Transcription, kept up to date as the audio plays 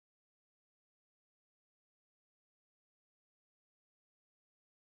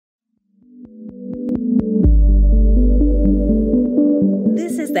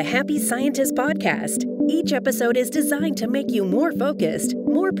is the Happy Scientist Podcast. Each episode is designed to make you more focused,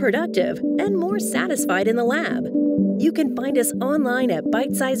 more productive, and more satisfied in the lab. You can find us online at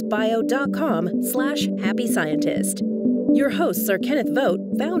bitesizebio.com/happyscientist. Your hosts are Kenneth Vogt,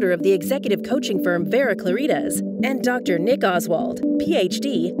 founder of the executive coaching firm Vera Claritas, and Dr. Nick Oswald,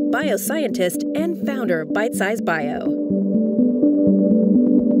 PhD, bioscientist, and founder of Bitesize Bio.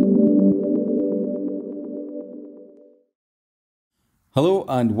 Hello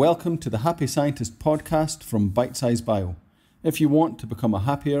and welcome to the Happy Scientist podcast from Bitesize Bio. If you want to become a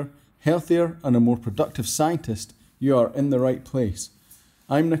happier, healthier and a more productive scientist, you are in the right place.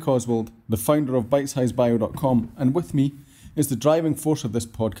 I'm Nick Oswald, the founder of bitesizebio.com, and with me is the driving force of this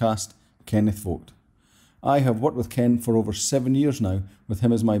podcast, Kenneth Vogt. I have worked with Ken for over 7 years now, with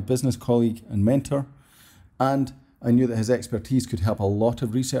him as my business colleague and mentor, and I knew that his expertise could help a lot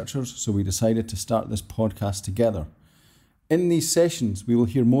of researchers, so we decided to start this podcast together. In these sessions, we will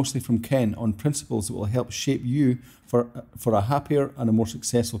hear mostly from Ken on principles that will help shape you for a happier and a more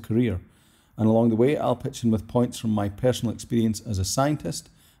successful career. And along the way, I'll pitch in with points from my personal experience as a scientist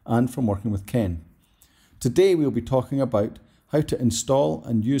and from working with Ken. Today, we'll be talking about how to install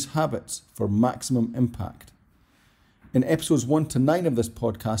and use habits for maximum impact. In episodes 1 to 9 of this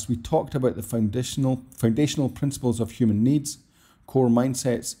podcast, we talked about the foundational principles of human needs, core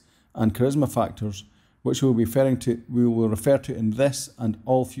mindsets, and charisma factors, which we will refer to in this and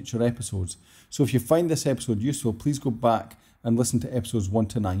all future episodes. So if you find this episode useful, please go back and listen to episodes 1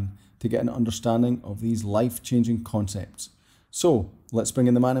 to 9 to get an understanding of these life-changing concepts. So let's bring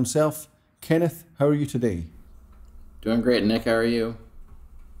in the man himself. Kenneth, how are you today? Doing great, Nick. How are you?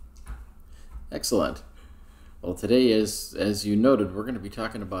 Excellent. Well, today is, as you noted, we're going to be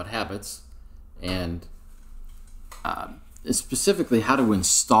talking about habits and specifically how to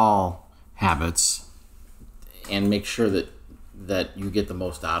install habits and make sure that you get the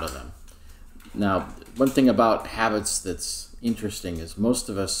most out of them. Now, one thing about habits that's interesting is most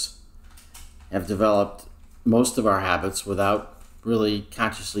of us have developed most of our habits without really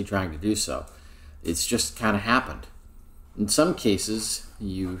consciously trying to do so. It's just kind of happened. In some cases,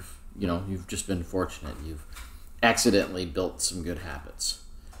 you've just been fortunate. You've accidentally built some good habits.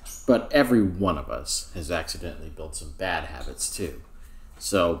 But every one of us has accidentally built some bad habits too.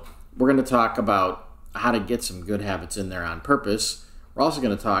 So we're going to talk about how to get some good habits in there on purpose. We're also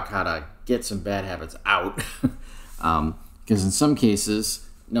going to talk how to get some bad habits out. Because in some cases,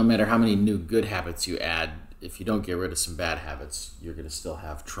 no matter how many new good habits you add, if you don't get rid of some bad habits, you're going to still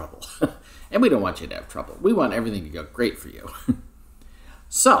have trouble. And we don't want you to have trouble. We want everything to go great for you.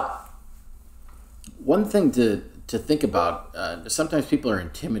 So, one thing to think about, sometimes people are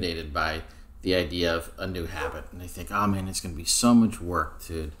intimidated by the idea of a new habit. And they think, oh man, it's going to be so much work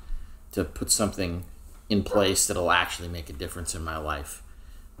to put something in place that'll actually make a difference in my life.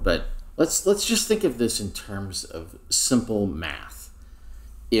 But let's just think of this in terms of simple math.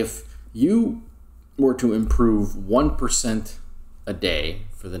 If you were to improve 1% a day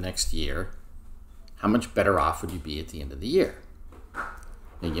for the next year, how much better off would you be at the end of the year?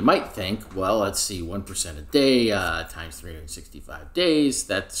 And you might think, well, let's see, 1% a day times 365 days,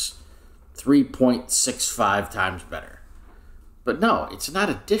 that's 3.65 times better. But no, it's not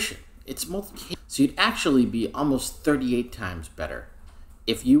addition. It's multiplication. So you'd actually be almost 38 times better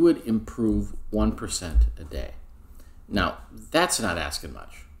if you would improve 1% a day. Now, that's not asking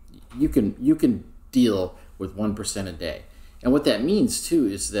much. You can deal with 1% a day. And what that means, too,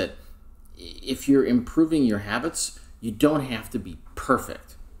 is that if you're improving your habits, you don't have to be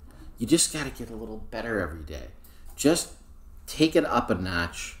perfect. You just got to get a little better every day. Just take it up a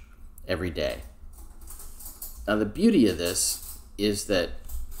notch every day. Now, the beauty of this is that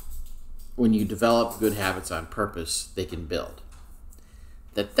when you develop good habits on purpose, they can build.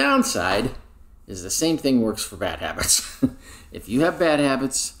 The downside is the same thing works for bad habits. If you have bad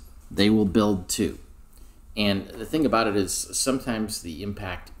habits, they will build too. And the thing about it is sometimes the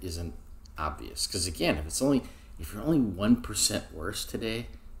impact isn't obvious. Because again, if you're only 1% worse today,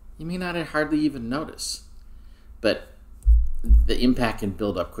 you may not hardly even notice. But the impact can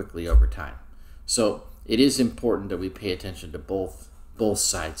build up quickly over time. So it is important that we pay attention to both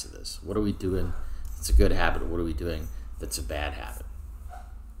sides of this. What are we doing that's a good habit? What are we doing that's a bad habit?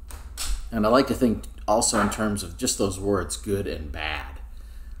 And I like to think also in terms of just those words, good and bad.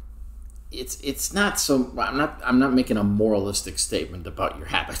 It's not so. I'm not making a moralistic statement about your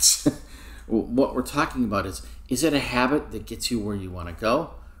habits. What we're talking about is it a habit that gets you where you want to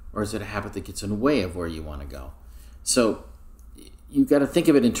go, or is it a habit that gets in the way of where you want to go? So you've got to think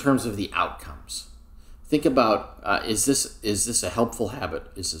of it in terms of the outcomes. Think about, is this a helpful habit?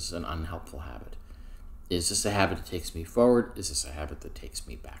 Is this an unhelpful habit? Is this a habit that takes me forward? Is this a habit that takes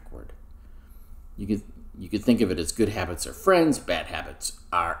me backward? You could think of it as good habits are friends, bad habits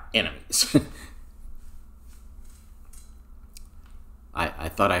are enemies. I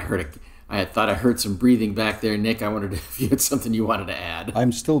thought I heard some breathing back there, Nick. I wondered if you had something you wanted to add.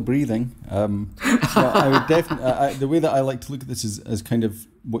 I'm still breathing. I would definitely. The way that I like to look at this is as kind of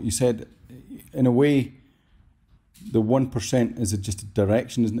what you said. In a way, the 1% is just a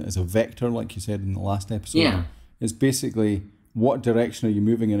direction, isn't it? As a vector, like you said in the last episode. Yeah. It's basically what direction are you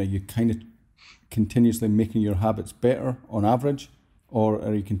moving in? Are you kind of continuously making your habits better on average, or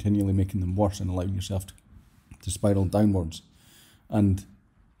are you continually making them worse and allowing yourself to spiral downwards? And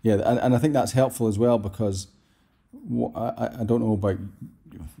yeah, and I think that's helpful as well, because I don't know about,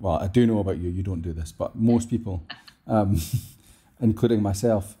 well, I do know about you. You don't do this, but most people, including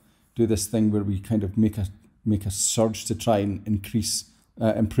myself, do this thing where we kind of make a surge to try and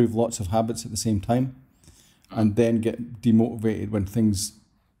improve lots of habits at the same time, and then get demotivated when things,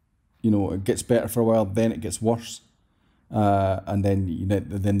 it gets better for a while, then it gets worse, and then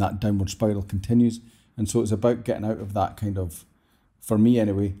then that downward spiral continues. And so it's about getting out of that kind of, for me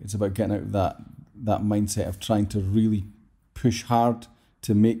anyway, it's about getting out of that mindset of trying to really push hard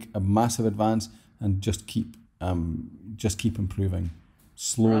to make a massive advance and just keep improving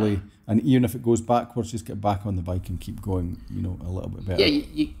slowly. Right. And even if it goes backwards, just get back on the bike and keep going, a little bit better. Yeah,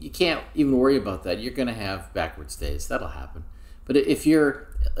 you can't even worry about that. You're going to have backwards days. That'll happen. But if you're,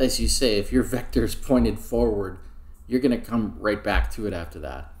 as you say, if your vector's pointed forward, you're going to come right back to it after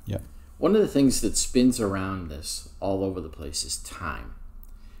that. Yeah. One of the things that spins around this all over the place is time.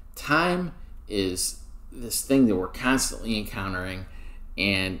 Time is this thing that we're constantly encountering,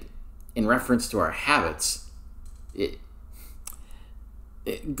 and in reference to our habits,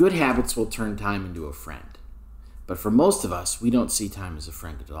 good habits will turn time into a friend. But for most of us, we don't see time as a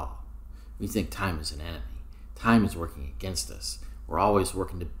friend at all. We think time is an enemy. Time is working against us. We're always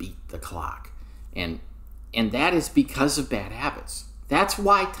working to beat the clock. And that is because of bad habits. That's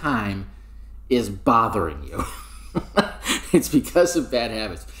why time is bothering you. It's because of bad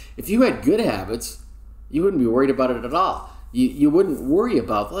habits. If you had good habits, you wouldn't be worried about it at all. You wouldn't worry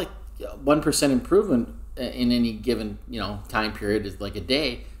about 1% improvement in any given time period is like a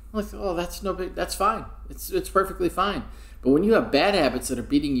day. Like, oh, that's no big. That's fine. It's perfectly fine. But when you have bad habits that are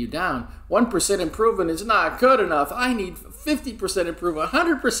beating you down, 1% improvement is not good enough. I need 50% improvement,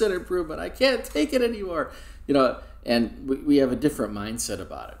 100% improvement. I can't take it anymore. And we have a different mindset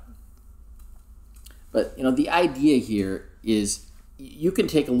about it. But the idea here is you can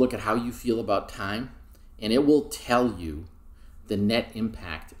take a look at how you feel about time, and it will tell you the net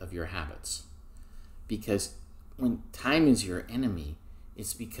impact of your habits. Because when time is your enemy,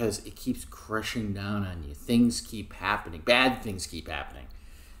 it's because it keeps crushing down on you. Things keep happening. Bad things keep happening.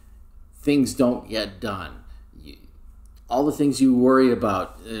 Things don't get done. All the things you worry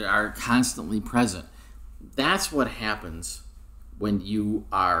about are constantly present. That's what happens when you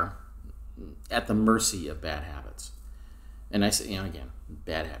are at the mercy of bad habits. And I say, again,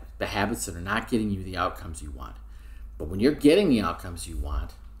 bad habits. The habits that are not getting you the outcomes you want. But when you're getting the outcomes you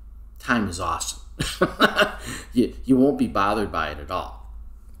want, time is awesome. You won't be bothered by it at all.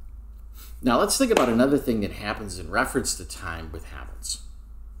 Now let's think about another thing that happens in reference to time with habits.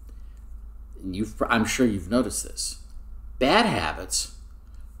 And I'm sure you've noticed this. Bad habits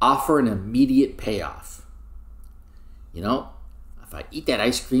offer an immediate payoff. If I eat that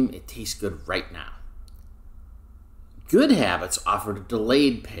ice cream, it tastes good right now. Good habits offer a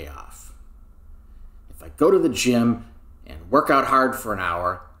delayed payoff. If I go to the gym and work out hard for an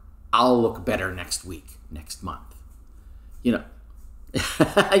hour, I'll look better next week, next month. Yeah,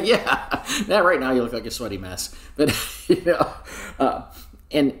 that right now you look like a sweaty mess. But,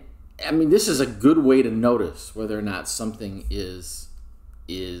 and I mean, this is a good way to notice whether or not something is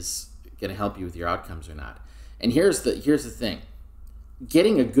going to help you with your outcomes or not. And here's the thing.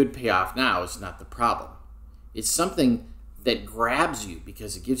 Getting a good payoff now is not the problem. It's something that grabs you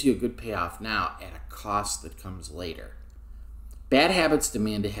because it gives you a good payoff now at a cost that comes later. Bad habits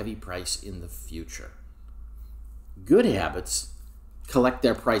demand a heavy price in the future. Good habits collect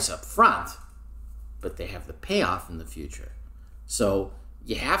their price up front, but they have the payoff in the future. So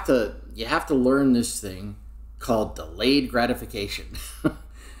you have to learn this thing called delayed gratification.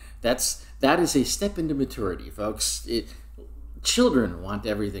 That is a step into maturity, folks. Children want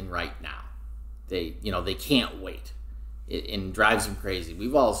everything right now. They can't wait. It drives them crazy.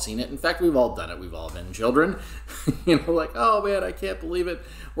 We've all seen it. In fact, we've all done it. We've all been children. Like, oh man, I can't believe it.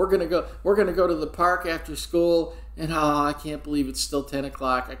 We're gonna go to the park after school, and I can't believe it's still 10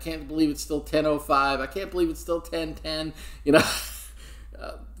 o'clock. I can't believe it's still 10:05. I can't believe it's still 10:10.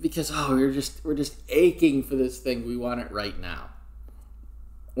 because we're just aching for this thing. We want it right now.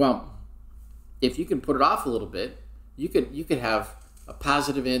 Well, if you can put it off a little bit, you could have a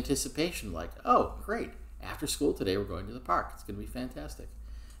positive anticipation, like, oh, great, after school today we're going to the park. It's going to be fantastic.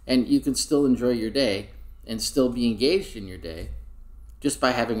 And you can still enjoy your day and still be engaged in your day just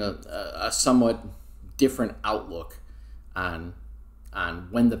by having a somewhat different outlook on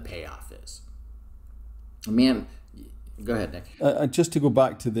when the payoff is. Man, go ahead, Nick. Just to go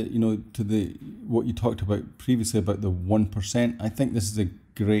back to what you talked about previously about the 1%, I think this is a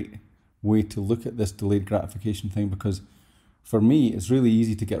great way to look at this delayed gratification thing, because for me, it's really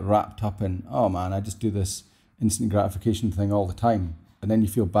easy to get wrapped up in, oh man, I just do this instant gratification thing all the time. And then you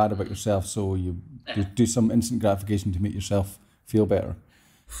feel bad about yourself, so you do some instant gratification to make yourself feel better.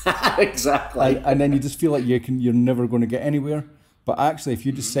 Exactly. And then you just feel like you're never going to get anywhere. But actually, if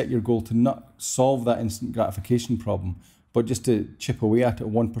you just set your goal to not solve that instant gratification problem, but just to chip away at it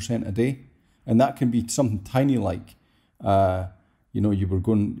 1% a day, and that can be something tiny like, you were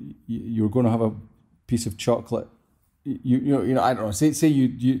going to have a piece of chocolate. I don't know. Say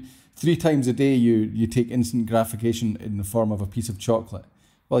you 3 times a day you take instant gratification in the form of a piece of chocolate.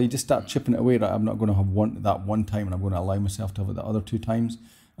 Well, you just start chipping it away. Right? I'm not going to have that one time, and I'm going to allow myself to have it the other 2 times.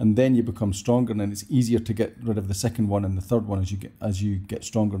 And then you become stronger, and it's easier to get rid of the second one and the third one as you get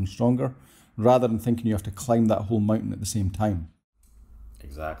stronger and stronger, rather than thinking you have to climb that whole mountain at the same time.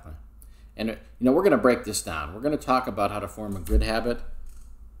 Exactly. And we're going to break this down. We're going to talk about how to form a good habit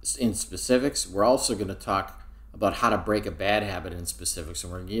in specifics. We're also going to talk about how to break a bad habit in specifics,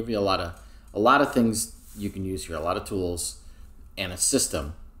 and we're going to give you a lot of things you can use here, a lot of tools and a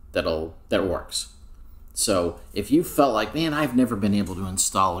system that works. So if you felt like, man, I've never been able to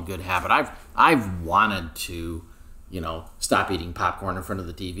install a good habit. I've wanted to, stop eating popcorn in front of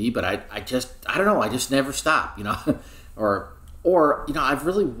the TV, but I don't know, I just never stop, or I've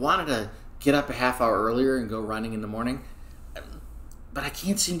really wanted to get up a half hour earlier and go running in the morning, but I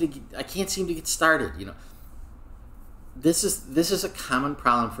can't seem to get started, This is a common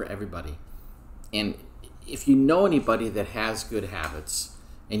problem for everybody. And if you know anybody that has good habits,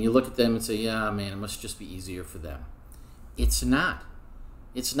 and you look at them and say, yeah, man, it must just be easier for them. It's not.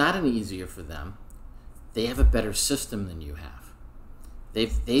 It's not any easier for them. They have a better system than you have.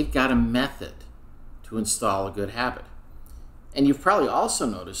 They've got a method to install a good habit. And you've probably also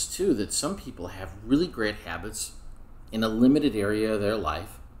noticed, too, that some people have really great habits in a limited area of their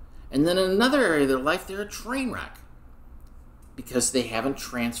life. And then in another area of their life, they're a train wreck because they haven't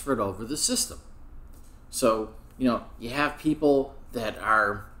transferred over the system. So, you have people that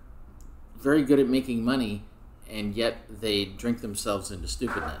are very good at making money, and yet they drink themselves into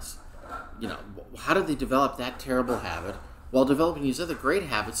stupidness. How did they develop that terrible habit while developing these other great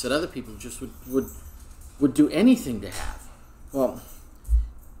habits that other people just would do anything to have? Well,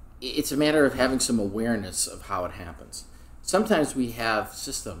 it's a matter of having some awareness of how it happens. Sometimes we have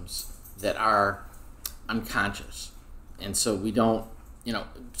systems that are unconscious, and so we don't,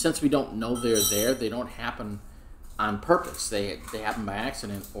 since we don't know they're there, they don't happen on purpose. They happen by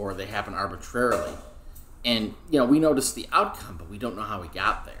accident, or they happen arbitrarily. And, we notice the outcome, but we don't know how we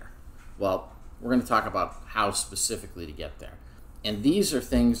got there. Well, we're going to talk about how specifically to get there. And these are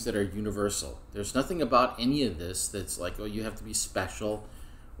things that are universal. There's nothing about any of this that's like, oh, you have to be special,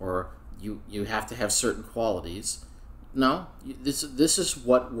 or you have to have certain qualities. No, this is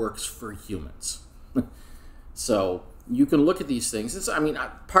what works for humans. So you can look at these things.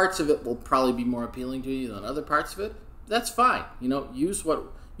 Parts of it will probably be more appealing to you than other parts of it. That's fine. Use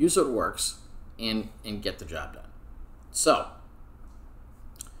what works and get the job done. So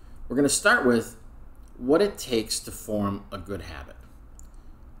we're going to start with what it takes to form a good habit.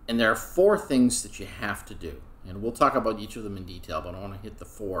 And there are 4 things that you have to do. And we'll talk about each of them in detail, but I want to hit the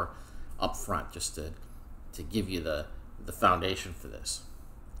 4 up front just to give you the foundation for this.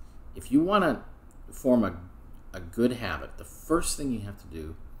 If you want to form a good habit, the first thing you have to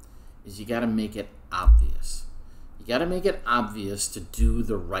do is you got to make it obvious. You got to make it obvious to do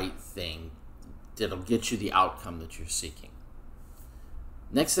the right thing that'll get you the outcome that you're seeking.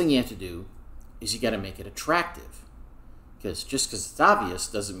 Next thing you have to do is you got to make it attractive. Because just because it's obvious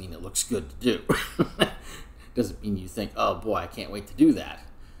doesn't mean it looks good to do. Doesn't mean you think, oh boy, I can't wait to do that.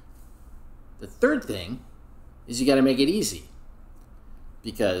 The third thing is you got to make it easy.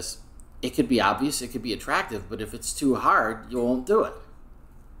 Because it could be obvious, it could be attractive, but if it's too hard, you won't do it.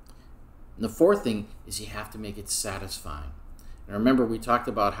 And the fourth thing is you have to make it satisfying. And remember, we talked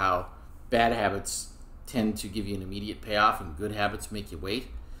about how bad habits tend to give you an immediate payoff and good habits make you wait.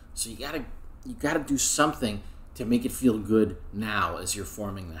 So you gotta do something to make it feel good now as you're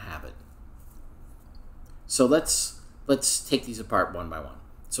forming the habit. So let's let's take these apart one by one.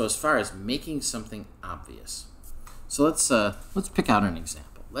 So as far as making something obvious, so let's pick out an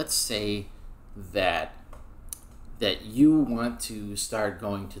example. Let's say that you want to start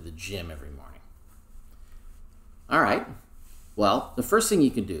going to the gym every morning. All right. Well, the first thing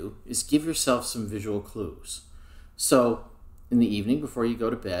you can do is give yourself some visual clues. So in the evening before you go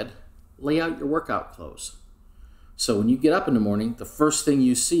to bed, lay out your workout clothes. So when you get up in the morning, the first thing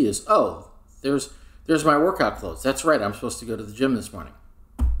you see is, oh, there's my workout clothes. That's right, I'm supposed to go to the gym this morning.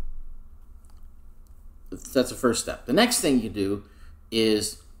 That's the first step. The next thing you do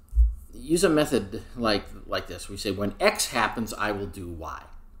is use a method like this. We say, when X happens, I will do Y.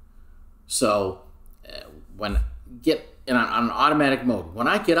 So on automatic mode, when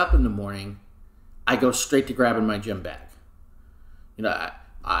I get up in the morning, I go straight to grabbing my gym bag.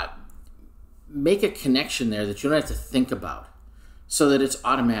 I make a connection there that you don't have to think about so that it's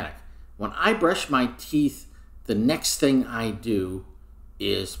automatic. When I brush my teeth, the next thing I do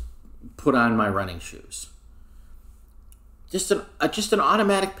is put on my running shoes. Just an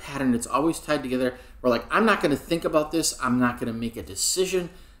automatic pattern that's always tied together. Where like, I'm not going to think about this. I'm not going to make a decision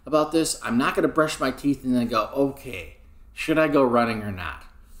about this. I'm not going to brush my teeth and then go, okay, should I go running or not?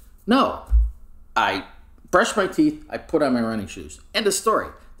 No, I brush my teeth. I put on my running shoes. End of story.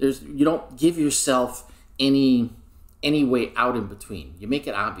 You don't give yourself any way out in between. You make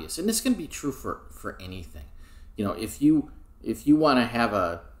it obvious, and this can be true for anything. If you want to have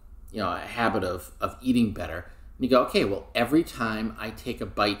a habit of eating better, and you go, okay, well, every time I take a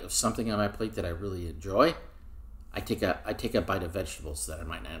bite of something on my plate that I really enjoy, I take a bite of vegetables that I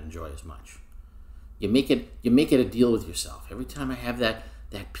might not enjoy as much. You make it a deal with yourself. Every time I have that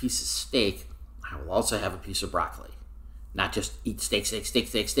piece of steak, I will also have a piece of broccoli. Not just eat steak.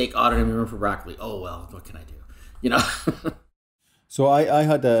 Oh, I don't have any room for broccoli. Oh, well, what can I do? So I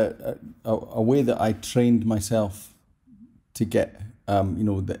had a way that I trained myself to get,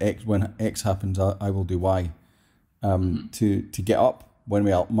 the X, when X happens, I will do Y, to get up when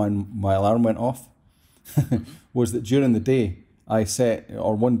my alarm went off, was that during the day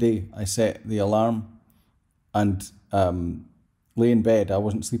one day I set the alarm and lay in bed. I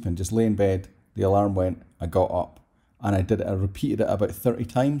wasn't sleeping, just lay in bed. The alarm went, I got up. And I repeated it about 30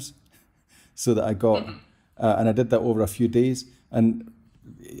 times so that I got, and I did that over a few days. And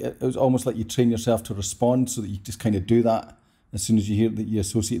it was almost like you train yourself to respond so that you just kind of do that as soon as you hear that you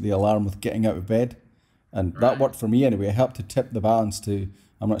associate the alarm with getting out of bed. And that worked for me anyway. It helped to tip the balance to,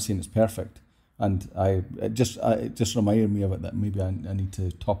 I'm not saying it's perfect. And it just reminded me of it that maybe I need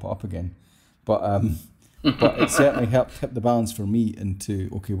to top it up again. But it certainly helped tip the balance for me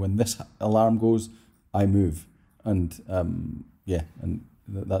into, okay, when this alarm goes, I move. And and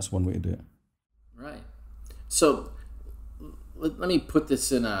that's one way to do it. Right. So let me put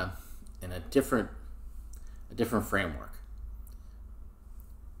this in a different framework.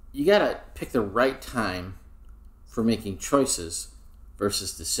 You got to pick the right time for making choices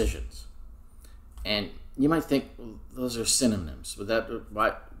versus decisions. And you might think, well, those are synonyms.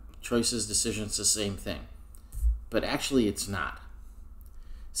 Why choices, decisions, the same thing? But actually, it's not.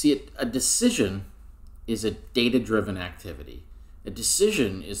 See, a decision is a data-driven activity. A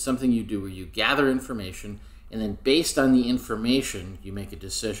decision is something you do where you gather information, and then based on the information, you make a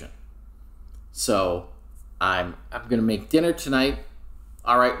decision. So I'm going to make dinner tonight.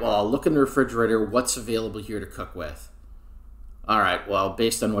 All right, well, I'll look in the refrigerator. What's available here to cook with? All right, well,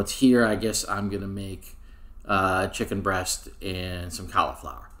 based on what's here, I guess I'm going to make chicken breast and some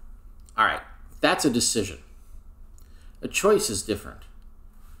cauliflower. All right, that's a decision. A choice is different.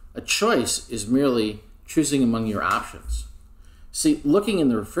 A choice is merely choosing among your options. See, looking in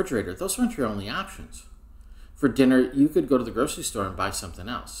the refrigerator, those aren't your only options. For dinner, you could go to the grocery store and buy something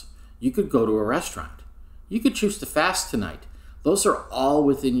else. You could go to a restaurant. You could choose to fast tonight. Those are all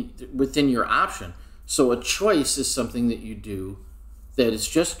within your option. So a choice is something that you do that is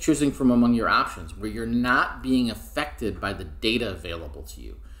just choosing from among your options, where you're not being affected by the data available to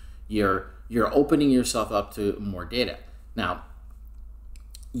you. You're opening yourself up to more data. Now,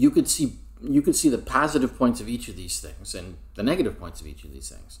 you could see the positive points of each of these things and the negative points of each of these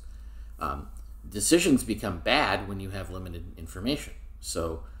things. Decisions become bad when you have limited information.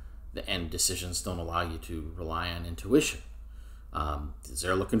 So, and decisions don't allow you to rely on intuition.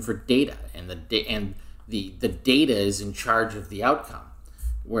 They're looking for data, and the data is in charge of the outcome.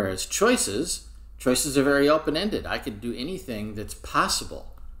 Whereas choices are very open-ended. I could do anything that's possible.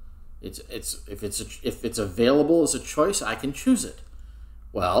 If it's available as a choice, I can choose it.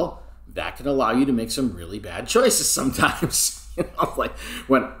 Well, that can allow you to make some really bad choices sometimes. Like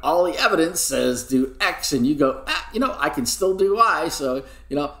when all the evidence says do X and you go, I can still do Y. So,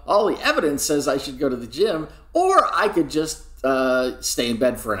 all the evidence says I should go to the gym, or I could just stay in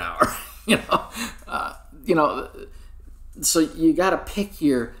bed for an hour. So you got to pick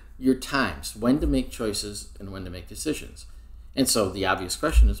your times, when to make choices and when to make decisions. And so the obvious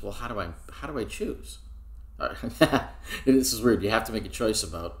question is, well, how do I choose? This is weird. You have to make a choice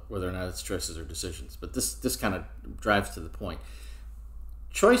about whether or not it's choices or decisions. But this kind of drives to the point.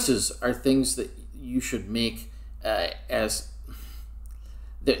 Choices are things that you should make as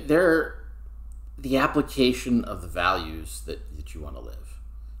they're the application of the values that you want to live.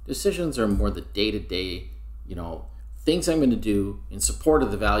 Decisions are more the day-to-day, things I'm going to do in support of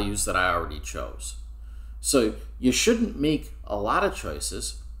the values that I already chose. So you shouldn't make a lot of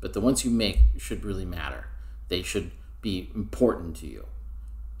choices, but the ones you make should really matter. They should be important to you.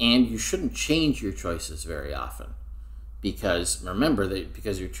 And you shouldn't change your choices very often. Because remember,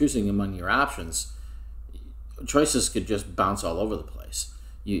 because you're choosing among your options, choices could just bounce all over the place.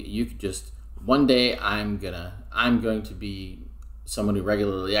 You could just, one day I'm going to be someone who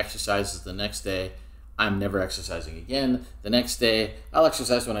regularly exercises. The next day I'm never exercising again. The next day I'll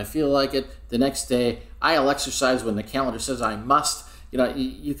exercise when I feel like it. The next day I'll exercise when the calendar says I must.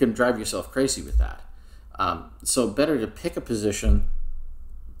 You can drive yourself crazy with that. So better to pick a position,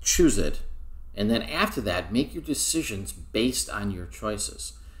 choose it, and then after that, make your decisions based on your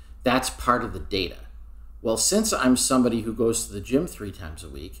choices. That's part of the data. Well, since I'm somebody who goes to the gym 3 times a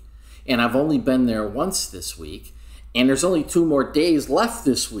week, and I've only been there once this week, and there's only 2 more days left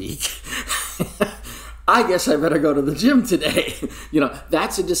this week, I guess I better go to the gym today.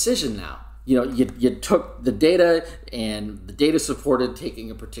 That's a decision now. You took the data, and the data supported taking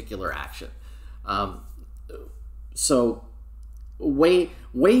a particular action. So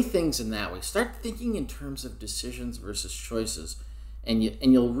weigh things in that way. Start thinking in terms of decisions versus choices, and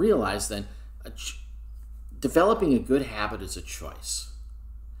you'll realize then developing a good habit is a choice.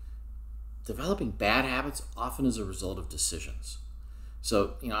 Developing bad habits often is a result of decisions.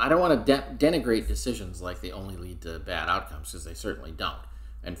 So I don't want to denigrate decisions like they only lead to bad outcomes, because they certainly don't.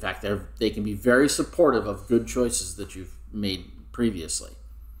 In fact, they can be very supportive of good choices that you've made previously.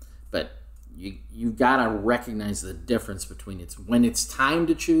 But you've got to recognize the difference between when it's time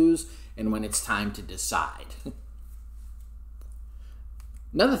to choose and when it's time to decide.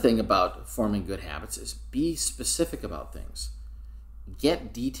 Another thing about forming good habits is be specific about things.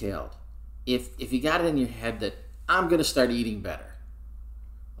 Get detailed. If you got it in your head that I'm going to start eating better,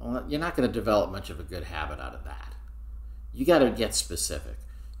 well, you're not going to develop much of a good habit out of that. You got to get specific.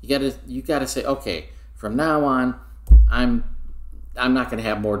 You got to say, okay, from now on, I'm not going to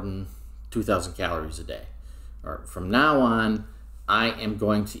have more than 2,000 calories a day. Or from now on, I am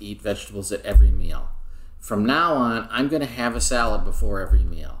going to eat vegetables at every meal. From now on, I'm going to have a salad before every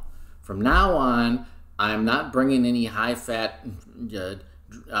meal. From now on, I'm not bringing any high-fat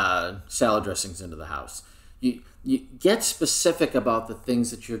salad dressings into the house. You get specific about the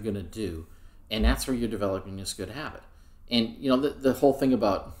things that you're going to do, and that's where you're developing this good habit. And the whole thing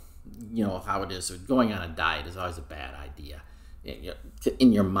about how it is going on a diet is always a bad idea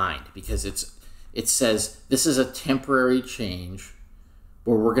in your mind, because it says this is a temporary change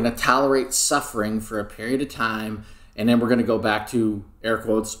where we're going to tolerate suffering for a period of time, and then we're going to go back to, air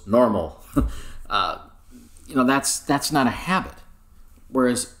quotes, normal. That's not a habit.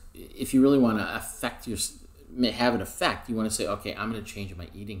 Whereas if you really want to have an effect, you want to say, okay, I'm going to change my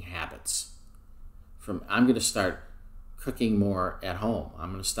eating habits. I'm going to start cooking more at home.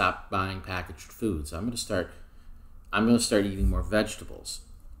 I'm going to stop buying packaged foods. I'm going to start eating more vegetables,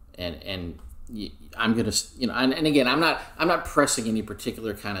 and I'm going to, and again, I'm not pressing any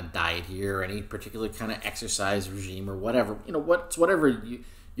particular kind of diet here, or any particular kind of exercise regime, or whatever, whatever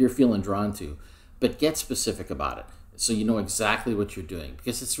you're feeling drawn to, but get specific about it so you know exactly what you're doing,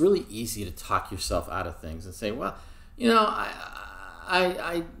 because it's really easy to talk yourself out of things and say, well,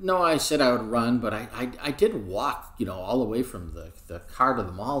 I know I said I would run, but I did walk, all the way from the car to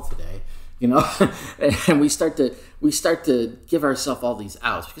the mall today, and we start to give ourselves all these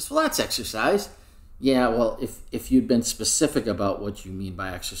outs because, well, that's exercise. Yeah, well, if you'd been specific about what you mean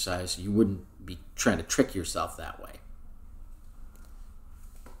by exercise, you wouldn't be trying to trick yourself that way.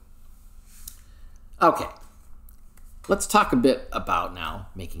 Okay, let's talk a bit about now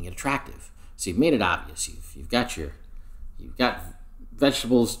making it attractive. So you've made it obvious. You've got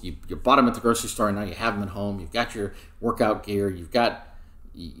vegetables. You bought them at the grocery store, and now you have them at home. You've got your workout gear. You've got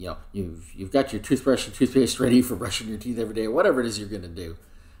your toothbrush and toothpaste ready for brushing your teeth every day, or whatever it is you're going to do.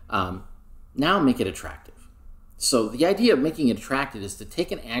 Now make it attractive. So the idea of making it attractive is to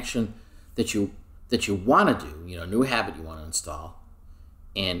take an action that that you want to do, a new habit you want to install,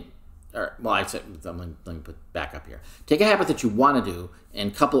 let me put back up here. Take a habit that you want to do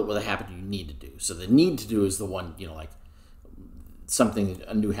and couple it with a habit you need to do. So the need to do is the one, like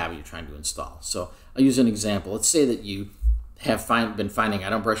a new habit you're trying to install. So I'll use an example. Let's say that you have been finding I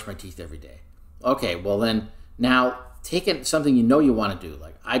don't brush my teeth every day. Okay, well then now take it something you want to do.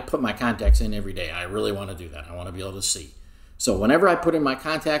 Like I put my contacts in every day. I really want to do that. I want to be able to see. So whenever I put in my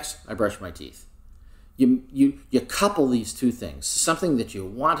contacts, I brush my teeth. You couple these two things, something that you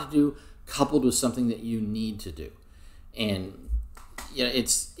want to do coupled with something that you need to do. And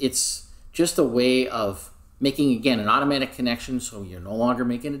it's just a way of making, again, an automatic connection, so you're no longer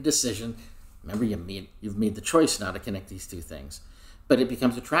making a decision. Remember, you've made the choice now to connect these two things. But it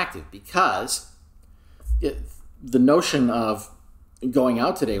becomes attractive because the notion of going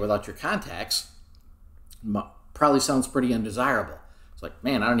out today without your contacts probably sounds pretty undesirable. It's like,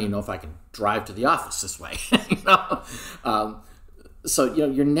 man, I don't even know if I can drive to the office this way. So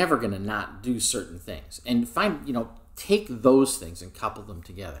you're never going to not do certain things, and take those things and couple them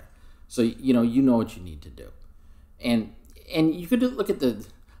together. So you know what you need to do, and you could look at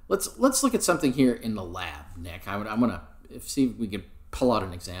let's look at something here in the lab, Nick. I'm gonna see if we can pull out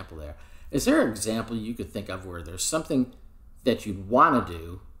an example there. Is there an example you could think of where there's something that you'd want to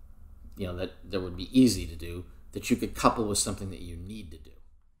do, that would be easy to do, that you could couple with something that you need to do?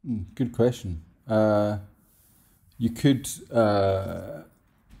 Good question. You could,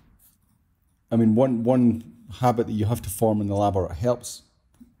 one habit that you have to form in the lab, or it helps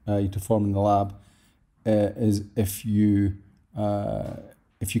you to form in the lab, is if you update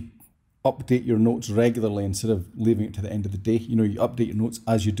your notes regularly instead of leaving it to the end of the day. You update your notes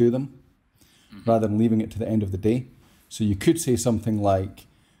as you do them, rather than leaving it to the end of the day. So you could say something like,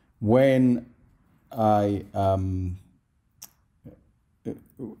 when I, the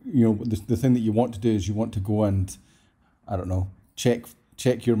thing that you want to do is you want to go and, I don't know, check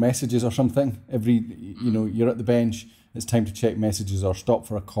your messages or something. You're at the bench, it's time to check messages or stop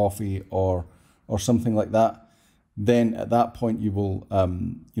for a coffee or something like that. Then at that point you will,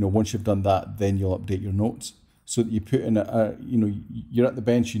 once you've done that, then you'll update your notes so that you put in you're at the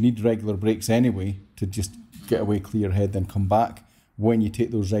bench, you need regular breaks anyway to just get away, clear your head, then come back. When you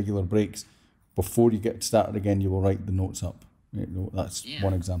take those regular breaks, before you get started again, you will write the notes up. That's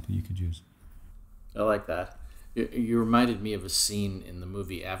one example you could use. I like that. You reminded me of a scene in the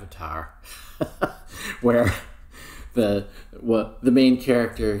movie Avatar where the main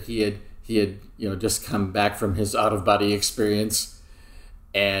character, he had just come back from his out-of-body experience,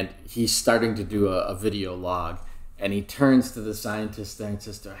 and he's starting to do a video log, and he turns to the scientist there and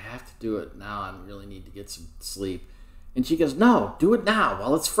says, "Do I have to do it now? I really need to get some sleep." And she goes, "No, do it now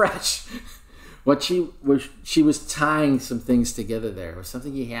while it's fresh." She was tying some things together there. It was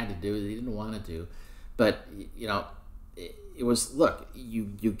something he had to do that he didn't want to do. But, it was, look,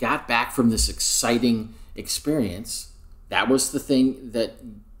 you got back from this exciting experience. That was the thing that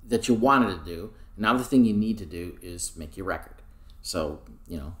you wanted to do. Now the thing you need to do is make your record. So,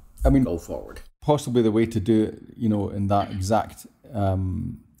 go forward. Possibly the way to do it, in that exact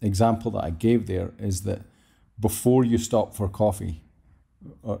example that I gave there, is that before you stop for coffee,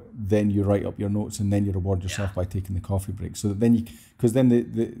 then you write up your notes, and then you reward yourself by taking the coffee break. So that then because then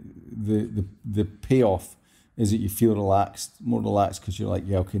the payoff is that you feel more relaxed, because you're like,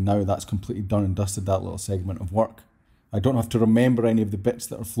 okay, now that's completely done and dusted, that little segment of work. I don't have to remember any of the bits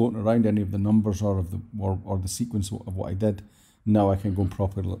that are floating around, any of the numbers or the sequence of what I did. Now I can go and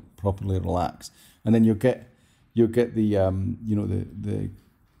properly relax, and then you'll get the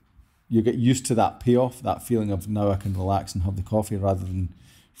you get used to that payoff, that feeling of now I can relax and have the coffee rather than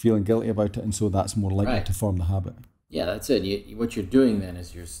feeling guilty about it, and so that's more likely to form the habit. Yeah, that's it. What you're doing then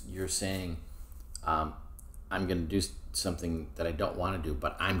is you're saying, I'm going to do something that I don't want to do,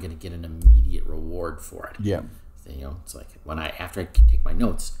 but I'm going to get an immediate reward for it. Yeah. So, it's like after I take my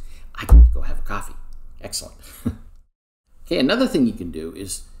notes, I get to go have a coffee. Excellent. Okay, another thing you can do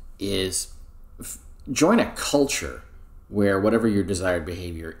is join a culture where whatever your desired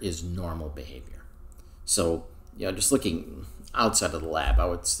behavior is normal behavior. So, just looking outside of the lab, I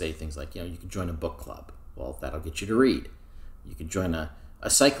would say things like, you could join a book club. Well, that'll get you to read. You could join a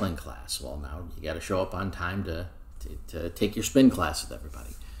cycling class. Well, now you got to show up on time to take your spin class with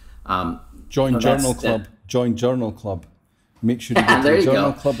everybody. Join journal club. Join journal club. Make sure you get to the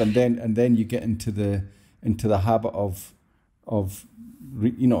journal club, and then you get into the habit of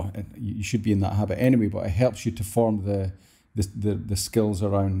you should be in that habit anyway, but it helps you to form the skills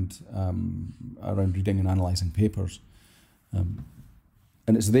around reading and analysing papers, and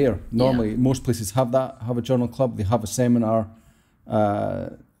it's there. Normally, most places have a journal club. They have a seminar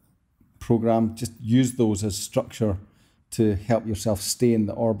program. Just use those as structure to help yourself stay in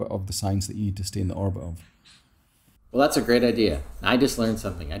the orbit of the science that you need to stay in the orbit of. Well, that's a great idea. I just learned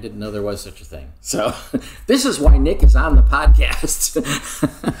something. I didn't know there was such a thing. So this is why Nick is on the podcast.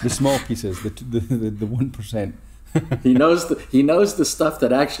 The small pieces, the 1%. He knows the stuff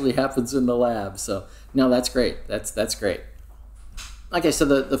that actually happens in the lab. So no, that's great. That's great. Okay, so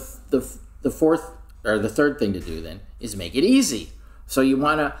the fourth or the third thing to do then is make it easy. So you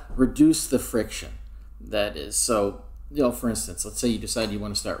want to reduce the friction. That is, so for instance, let's say you decide you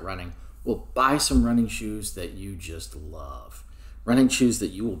want to start running. Well, buy some running shoes that you just love. Running shoes that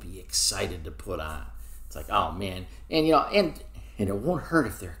you will be excited to put on. It's like, oh man, and it won't hurt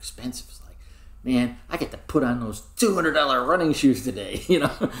if they're expensive. It's like, man, I get to put on those $200 running shoes today.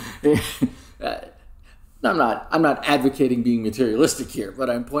 I'm not advocating being materialistic here, but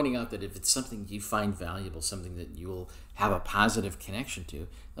I'm pointing out that if it's something you find valuable, something that you will have a positive connection to,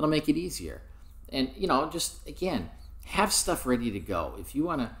 that'll make it easier. And just again, have stuff ready to go. If you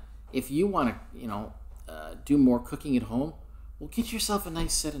want to, do more cooking at home, well, get yourself a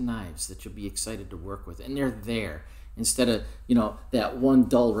nice set of knives that you'll be excited to work with, and they're there instead of that one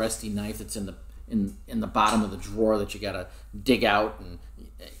dull, rusty knife that's in the bottom of the drawer that you gotta dig out and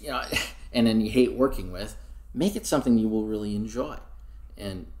and then you hate working with. Make it something you will really enjoy,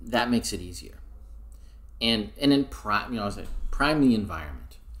 and that makes it easier. And then prime the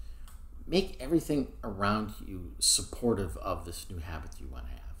environment. Make everything around you supportive of this new habit you want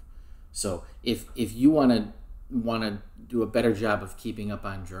to have. So if you want to do a better job of keeping up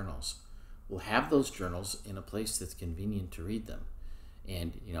on journals, we'll have those journals in a place that's convenient to read them.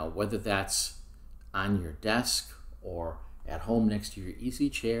 And whether that's on your desk or at home next to your easy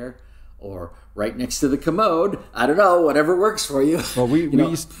chair or right next to the commode, I don't know, whatever works for you. Well, we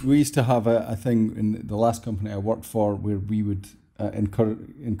used to have a thing in the last company I worked for where we would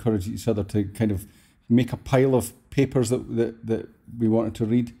encourage each other to kind of make a pile of papers that we wanted to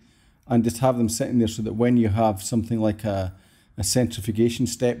read, and just have them sitting there so that when you have something like a centrifugation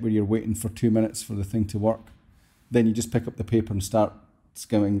step where you're waiting for 2 minutes for the thing to work, then you just pick up the paper and start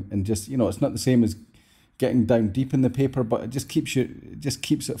skimming, and just it's not the same as getting down deep in the paper, but it just keeps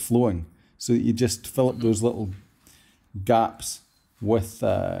it flowing, so that you just fill up those little gaps with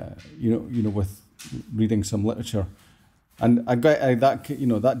with reading some literature. And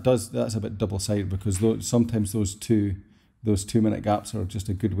that's a bit double-sided, because sometimes those 2 minute gaps are just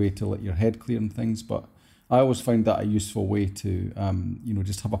a good way to let your head clear and things. But I always find that a useful way to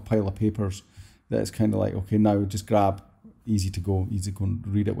just have a pile of papers that it's kind of like, okay, now just grab, easy to go and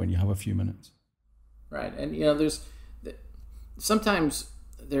read it when you have a few minutes. Right, and sometimes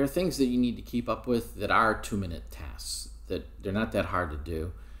there are things that you need to keep up with that are 2-minute tasks, that they're not that hard to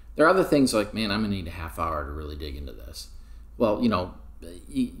do. There are other things like, man, I'm gonna need a half hour to really dig into this. Well,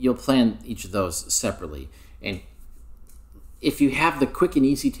 you'll plan each of those separately, and if you have the quick and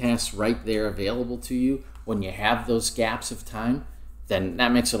easy tasks right there available to you when you have those gaps of time, then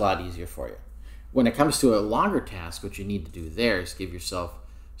that makes it a lot easier for you. When it comes to a longer task, what you need to do there is give yourself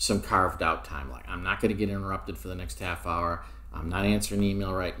some carved out time. Like, I'm not going to get interrupted for the next half hour. I'm not answering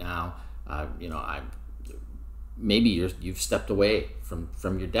email right now. Maybe you've stepped away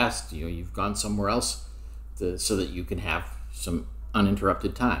from your desk. You've gone somewhere else so that you can have some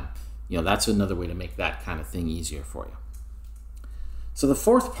uninterrupted time. That's another way to make that kind of thing easier for you. So the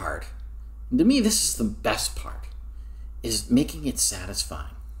fourth part, and to me this is the best part, is making it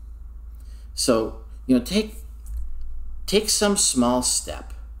satisfying. So take some small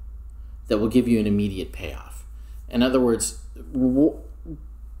step that will give you an immediate payoff. In other words,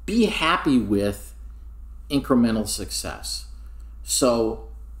 be happy with incremental success. So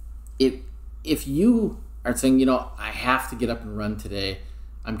if you are saying, I have to get up and run today,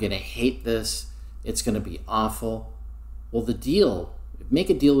 I'm going to hate this, it's going to be awful. Well, make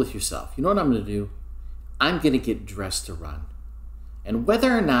a deal with yourself. You know what I'm going to do? I'm going to get dressed to run. And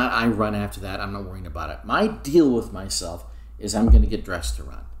whether or not I run after that, I'm not worrying about it. My deal with myself is I'm going to get dressed to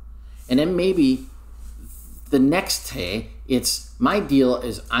run. And then maybe the next day, it's my deal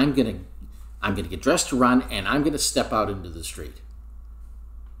is I'm going to get dressed to run, and I'm going to step out into the street.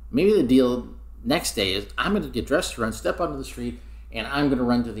 Maybe the deal next day is I'm going to get dressed to run, step out into the street, and I'm going to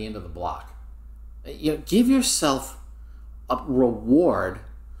run to the end of the block. Give yourself a reward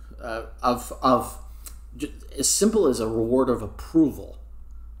of as simple as a reward of approval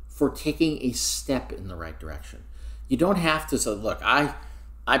for taking a step in the right direction. You don't have to say, look, I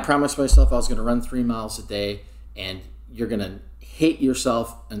promised myself I was going to run 3 miles a day, and you're going to hate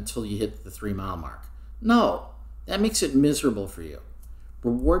yourself until you hit the 3-mile mark. No, that makes it miserable for you.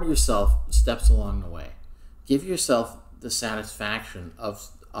 Reward yourself steps along the way. Give yourself the satisfaction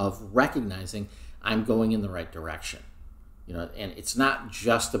of of recognizing I'm going in the right direction. And it's not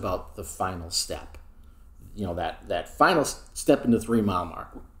just about the final step, that final step in the 3 mile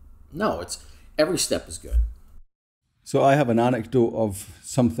mark. No, it's every step is good. So I have an anecdote of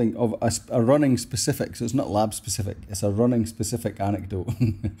something of a running specific. So it's not lab specific. It's a running specific anecdote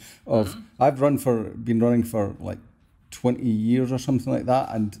of I've been running for like 20 years or something like that,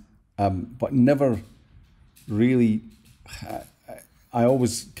 and but never really. I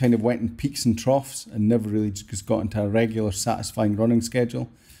always kind of went in peaks and troughs and never really just got into a regular, satisfying running schedule.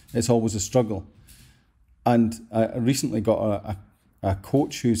 It's always a struggle. And I recently got a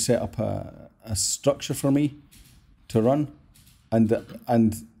coach who set up a structure for me to run, and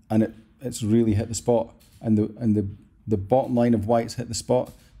it's really hit the spot. And the bottom line of why it's hit the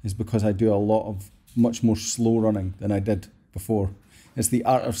spot is because I do a lot of much more slow running than I did before. It's the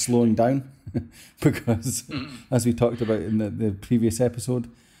art of slowing down, because as we talked about in the previous episode,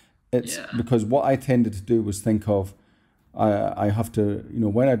 it's because what I tended to do was think of, I have to,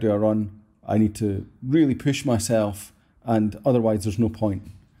 when I do a run, I need to really push myself, and otherwise there's no point.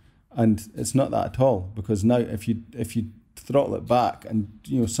 And it's not that at all, because now if you throttle it back and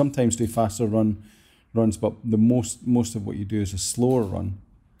sometimes do faster runs, but the most of what you do is a slower run,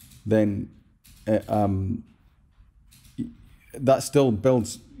 then that still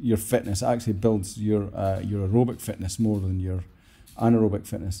builds your fitness. It actually builds your aerobic fitness more than your anaerobic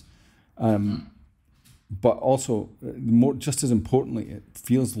fitness. But also, just as importantly, it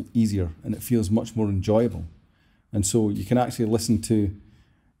feels easier and it feels much more enjoyable. And so you can actually listen to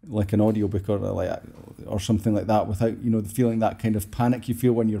like an audiobook or something like that without feeling that kind of panic you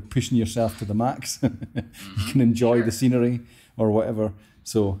feel when you're pushing yourself to the max. You can enjoy the scenery or whatever.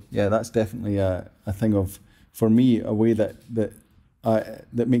 So yeah, that's definitely a thing of, for me, a way that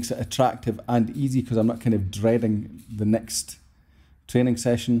makes it attractive and easy, because I'm not kind of dreading the next training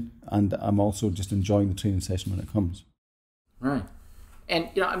session, and I'm also just enjoying the training session when it comes. Right. And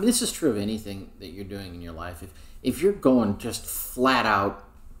this is true of anything that you're doing in your life. If you're going just flat out,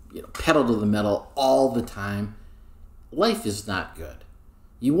 pedal to the metal all the time, life is not good.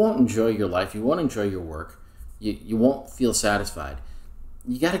 You won't enjoy your life. You won't enjoy your work. You won't feel satisfied.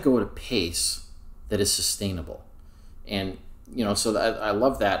 You got to go at a pace that is sustainable. And, so I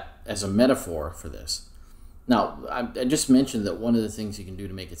love that as a metaphor for this. Now, I just mentioned that one of the things you can do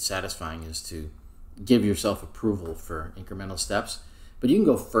to make it satisfying is to give yourself approval for incremental steps, but you can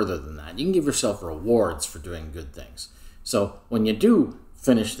go further than that. You can give yourself rewards for doing good things. So when you do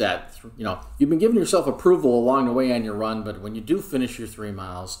finish that, you've been giving yourself approval along the way on your run, but when you do finish your 3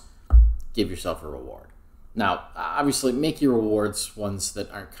 miles, give yourself a reward. Now, obviously, make your rewards ones that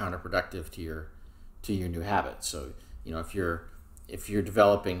aren't counterproductive to your new habit. So, if you're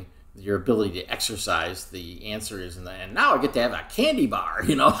developing your ability to exercise, the answer is and now I get to have a candy bar.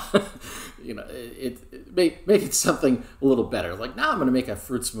 Make it something a little better. Like, now I'm going to make a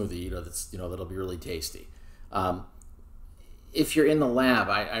fruit smoothie. That'll be really tasty. If you're in the lab,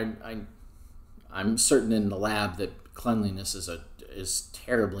 I'm certain in the lab that cleanliness is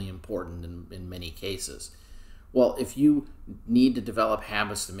terribly important in many cases. Well, if you need to develop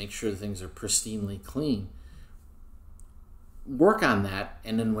habits to make sure things are pristinely clean, work on that,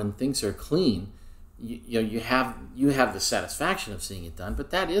 and then when things are clean, you have the satisfaction of seeing it done. But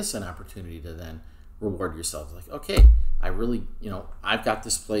that is an opportunity to then reward yourself. Like, okay, I really, I've got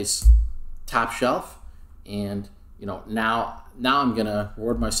this place top shelf, and now I'm gonna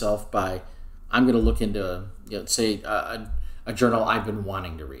reward myself by I'm gonna look into say a journal I've been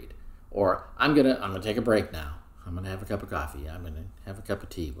wanting to read, or I'm gonna take a break now. I'm gonna have a cup of coffee. I'm gonna have a cup of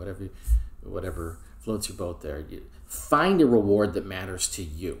tea. Whatever floats your boat there. Find a reward that matters to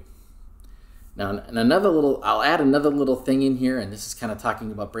you. Now, and I'll add another little thing in here, and this is kind of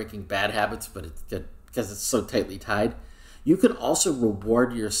talking about breaking bad habits, but it's good because it's so tightly tied. You can also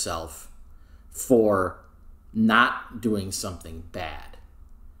reward yourself for not doing something bad.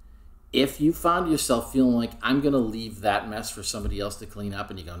 If you found yourself feeling like, I'm going to leave that mess for somebody else to clean up,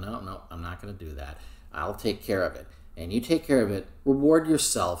 and you go, no, I'm not going to do that. I'll take care of it. And you take care of it, reward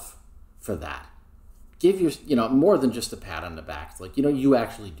yourself for that. Give your, more than just a pat on the back. Like, you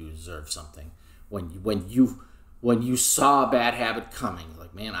actually do deserve something. When you saw a bad habit coming,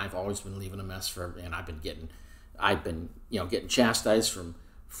 like, man, I've always been leaving a mess and I've been getting chastised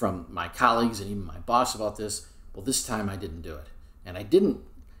from my colleagues and even my boss about this. Well, this time I didn't do it. And I didn't,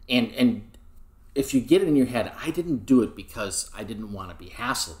 and if you get it in your head, I didn't do it because I didn't want to be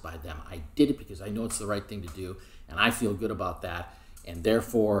hassled by them. I did it because I know it's the right thing to do, and I feel good about that, and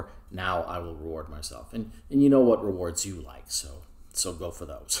therefore now I will reward myself. And you know what rewards you like, so go for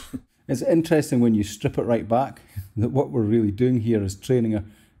those. It's interesting when you strip it right back that what we're really doing here is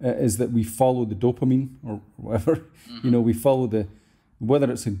training is that we follow the dopamine or whatever. We follow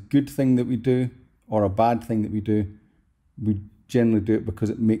whether it's a good thing that we do or a bad thing that we do, we generally do it because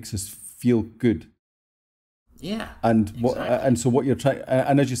it makes us feel good. Yeah. And so what you're trying,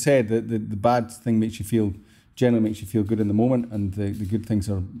 and as you said, the bad thing generally makes you feel good in the moment, and the good things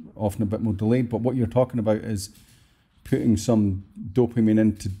are often a bit more delayed. But what you're talking about is putting some dopamine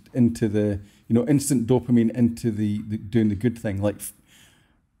into the instant dopamine into the doing the good thing, like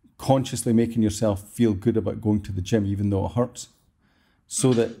consciously making yourself feel good about going to the gym even though it hurts,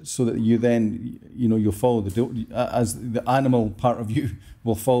 so that you then you'll follow as the animal part of you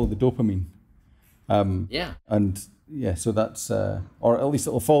will follow the dopamine. So that's or at least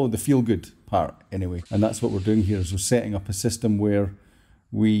it'll follow the feel good part anyway, and that's what we're doing here. Is we're setting up a system where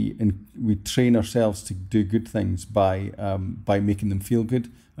we train ourselves to do good things by making them feel good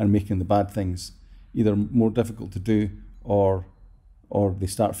and making the bad things either more difficult to do or they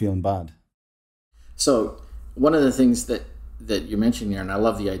start feeling bad. So one of the things that you're mentioning here, and I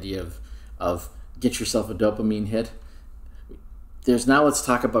love the idea of get yourself a dopamine hit. Let's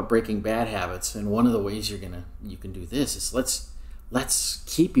talk about breaking bad habits, and one of the ways you can do this is let's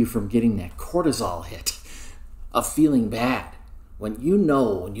keep you from getting that cortisol hit of feeling bad. When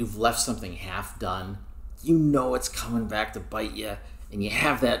you've left something half done, it's coming back to bite you, and you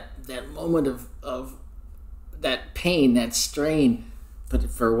have that moment of that pain, that strain, but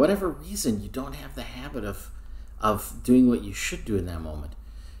for whatever reason, you don't have the habit of doing what you should do in that moment.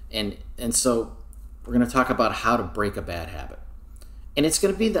 And so we're going to talk about how to break a bad habit. And it's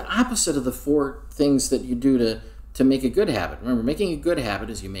going to be the opposite of the 4 things that you do to make a good habit. Remember, making a good habit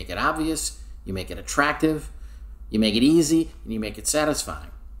is you make it obvious, you make it attractive, you make it easy, and you make it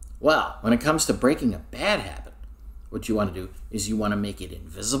satisfying. Well, when it comes to breaking a bad habit, what you want to do is you want to make it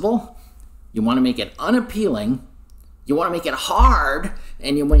invisible, you want to make it unappealing, you want to make it hard,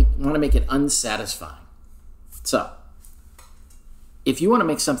 and you want to make it unsatisfying. So, if you want to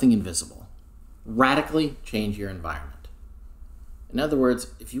make something invisible, radically change your environment. In other words,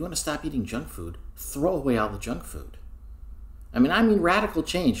 if you want to stop eating junk food, throw away all the junk food. I mean radical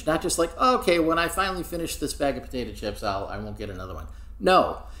change, not just like, okay, when I finally finish this bag of potato chips, I won't get another one.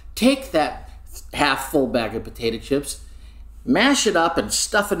 No, take that half full bag of potato chips, mash it up and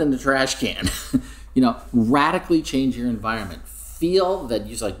stuff it in the trash can. Radically change your environment. Feel that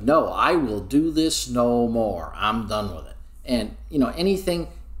you're like, no, I will do this no more. I'm done with it. And,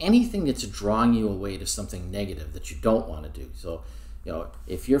 anything that's drawing you away to something negative that you don't want to do. So,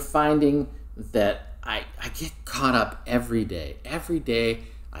 if you're finding that I get caught up every day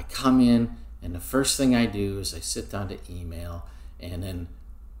I come in and the first thing I do is I sit down to email, and then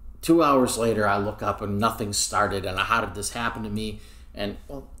 2 hours later I look up and nothing started, and how did this happen to me? And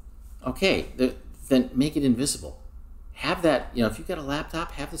okay, then make it invisible. Have that, if you've got a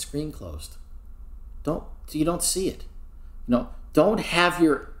laptop, have the screen closed. You don't see it. Don't have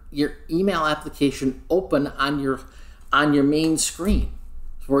your email application open on your main screen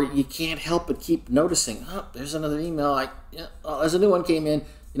where you can't help but keep noticing, there's another email, there's a new one came in.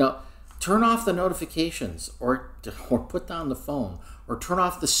 Turn off the notifications or put down the phone, or turn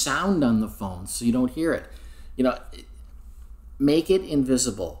off the sound on the phone so you don't hear it. Make it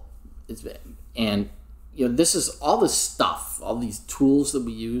invisible. This is all this stuff, all these tools that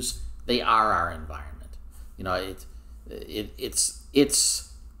we use, they are our environment.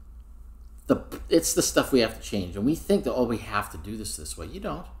 It's the stuff we have to change, and we think that we have to do this way. You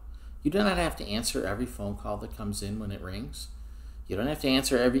don't. You do not have to answer every phone call that comes in when it rings. You don't have to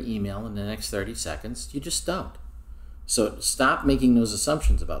answer every email in the next 30 seconds. You just don't. So stop making those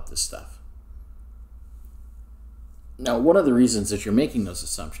assumptions about this stuff. Now, one of the reasons that you're making those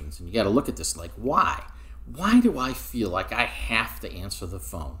assumptions, and you got to look at this like, why? Why do I feel like I have to answer the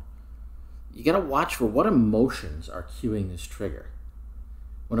phone? You got to watch for what emotions are cueing this trigger.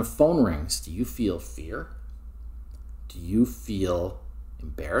 When a phone rings, do you feel fear? Do you feel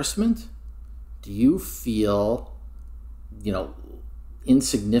embarrassment? Do you feel,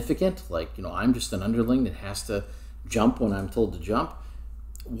 insignificant? Like, I'm just an underling that has to jump when I'm told to jump.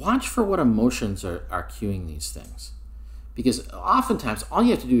 Watch for what emotions are cueing these things. Because oftentimes, all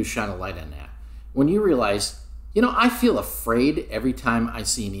you have to do is shine a light on that. When you realize, I feel afraid every time I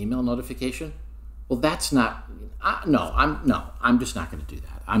see an email notification. Well, that's not. I'm just not going to do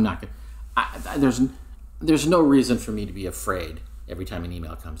that. I'm not going. There's no reason for me to be afraid every time an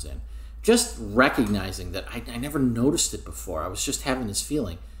email comes in. Just recognizing that I never noticed it before. I was just having this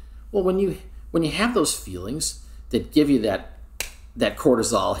feeling. Well, when you have those feelings that give you that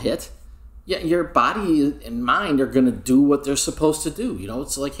cortisol hit, your body and mind are going to do what they're supposed to do.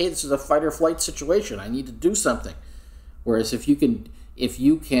 It's like, hey, this is a fight or flight situation. I need to do something. Whereas if you can if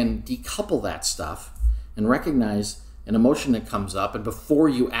you can decouple that stuff and recognize an emotion that comes up, and before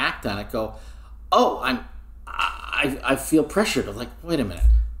you act on it, go, oh, I feel pressured. I'm like, wait a minute,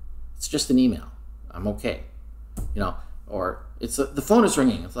 it's just an email. I'm okay, or it's the phone is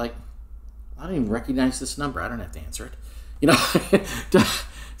ringing. It's like, I don't even recognize this number. I don't have to answer it.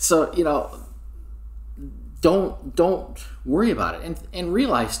 So don't worry about it, and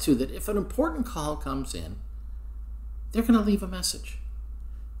realize too that if an important call comes in, they're going to leave a message,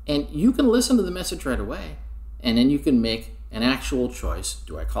 and you can listen to the message right away, and then you can make an actual choice.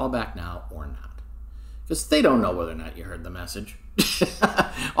 Do I call back now or not? Because they don't know whether or not you heard the message.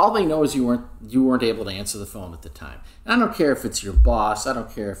 All they know is you weren't able to answer the phone at the time. And I don't care if it's your boss. I don't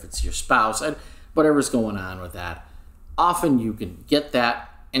care if it's your spouse. Whatever's going on with that. Often you can get that,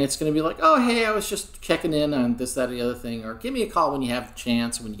 and it's going to be like, oh, hey, I was just checking in on this, that, or the other thing. Or give me a call when you have a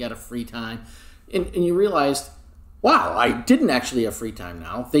chance, when you got a free time. And you realized, wow, I didn't actually have free time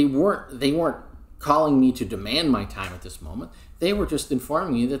now. They weren't calling me to demand my time at this moment. They were just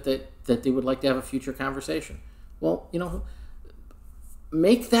informing me that they would like to have a future conversation. Well,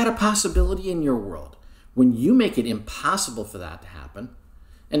 make that a possibility in your world. When you make it impossible for that to happen,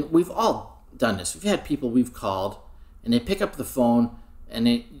 and we've all done this. We've had people we've called, and they pick up the phone,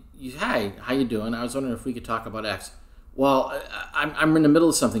 and hi, how you doing? I was wondering if we could talk about X. Well, I'm in the middle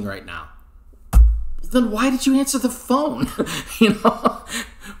of something right now. Then why did you answer the phone?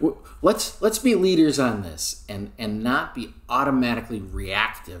 Let's be leaders on this, and not be automatically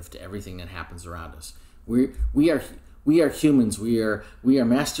reactive to everything that happens around us. We are humans. We are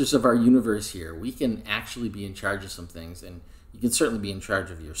masters of our universe here. We can actually be in charge of some things, and you can certainly be in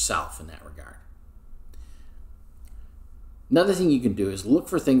charge of yourself in that regard. Another thing you can do is look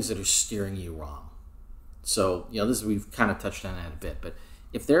for things that are steering you wrong. So, we've kind of touched on that a bit, but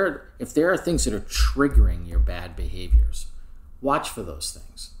if there are things that are triggering your bad behaviors, watch for those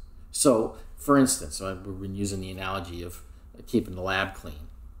things. So, for instance, we've been using the analogy of keeping the lab clean.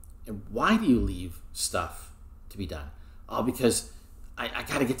 And why do you leave stuff to be done? Oh, because I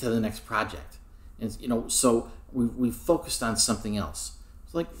got to get to the next project. And, so we focused on something else.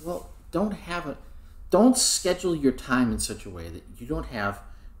 It's like, well, don't schedule your time in such a way that you don't have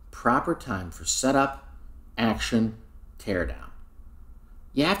proper time for setup, action, tear down.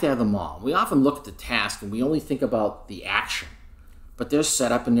 You have to have them all. We often look at the task and we only think about the action, but there's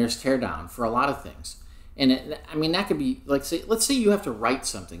setup and there's tear down for a lot of things. And that could be like, let's say you have to write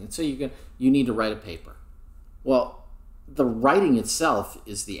something. Let's say you need to write a paper. Well, the writing itself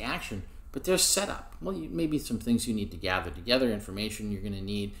is the action, but there's setup. Well, maybe some things you need to gather together, information you're going to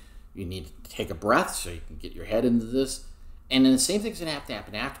need. You need to take a breath so you can get your head into this. And then the same thing's going to have to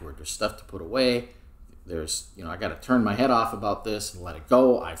happen afterward. There's stuff to put away. There's, I got to turn my head off about this and let it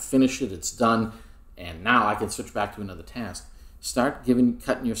go. I finished it. It's done. And now I can switch back to another task. Start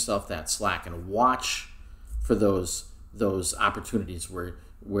cutting yourself that slack, and watch for those opportunities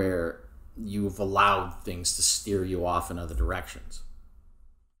where you've allowed things to steer you off in other directions.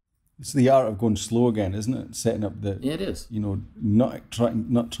 It's the art of going slow again, isn't it? Setting up it is. Not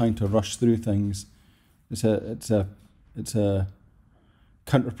trying to rush through things. It's a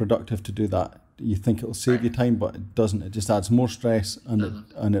counterproductive to do that. You think it'll save you time, but it doesn't. It just adds more stress,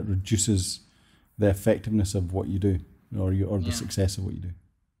 and it reduces the effectiveness of what you do, or the success of what you do.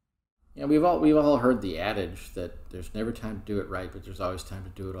 Yeah, we've all heard the adage that there's never time to do it right, but there's always time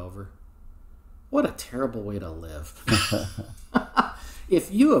to do it over. What a terrible way to live. If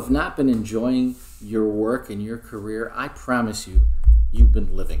you have not been enjoying your work and your career, I promise you've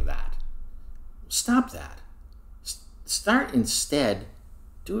been living that. Stop that. Start instead,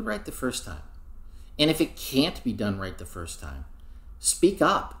 do it right the first time. And if it can't be done right the first time, speak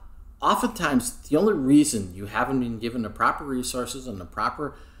up. Oftentimes, the only reason you haven't been given the proper resources and the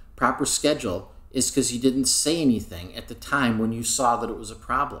proper schedule is because you didn't say anything at the time when you saw that it was a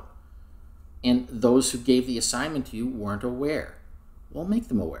problem. And those who gave the assignment to you weren't aware. Well, make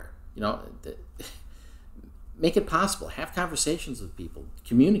them aware. Make it possible. Have conversations with people.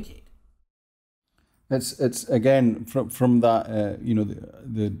 Communicate. It's again from that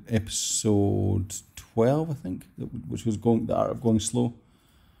the episode 12, I think, which was the art of going slow,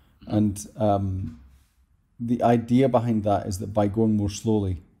 and the idea behind that is that by going more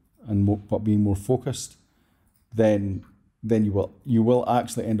slowly but being more focused, then you will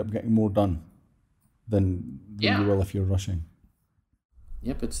actually end up getting more done than you will if you're rushing.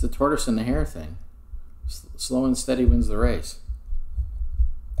 Yep, it's the tortoise and the hare thing. Slow and steady wins the race.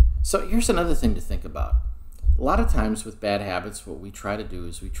 So here's another thing to think about. A lot of times with bad habits, what we try to do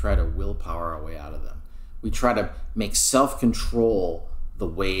is we try to willpower our way out of them. We try to make self-control the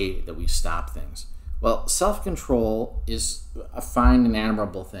way that we stop things. Well, self-control is a fine and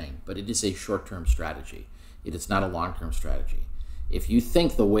admirable thing, but it is a short-term strategy. It is not a long-term strategy. If you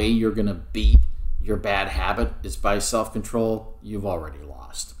think the way you're going to beat your bad habit is by self-control, you've already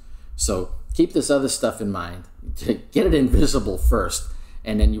lost. So keep this other stuff in mind. Get it invisible first,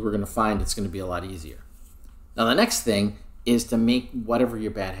 and then you were going to find it's going to be a lot easier. Now, the next thing is to make whatever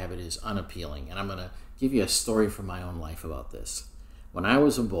your bad habit is unappealing. And I'm going to give you a story from my own life about this. When I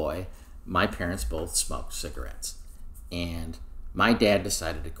was a boy, my parents both smoked cigarettes, and my dad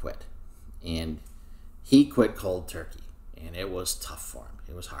decided to quit, and he quit cold turkey, and it was tough for him.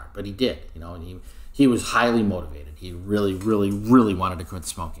 It was hard, but he did, and he was highly motivated. He really, really, really wanted to quit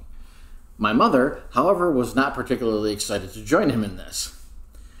smoking. My mother, however, was not particularly excited to join him in this.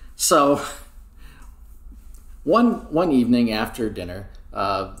 So one evening after dinner,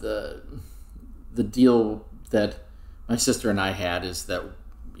 the deal that my sister and I had is that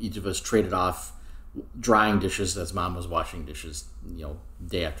each of us traded off drying dishes as Mom was washing dishes,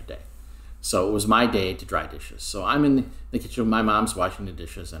 day after day. So it was my day to dry dishes. So I'm in the kitchen, my mom's washing the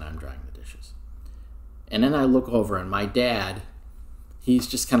dishes, and I'm drying the dishes. And then I look over, and my dad, he's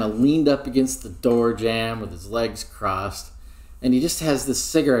just kind of leaned up against the door jamb with his legs crossed, and he just has this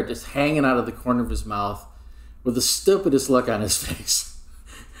cigarette just hanging out of the corner of his mouth with the stupidest look on his face.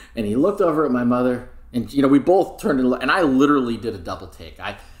 And he looked over at my mother, and we both turned and I literally did a double take.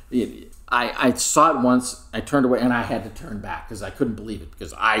 I saw it once, I turned away, and I had to turn back because I couldn't believe it,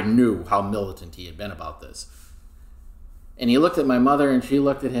 because I knew how militant he had been about this. And he looked at my mother, and she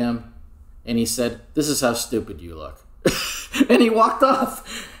looked at him, and he said, "This is how stupid you look." And he walked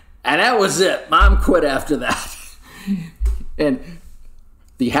off. And that was it. Mom quit after that. And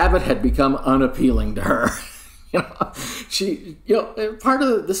the habit had become unappealing to her.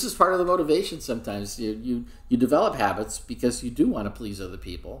 This is part of the motivation sometimes. You develop habits because you do want to please other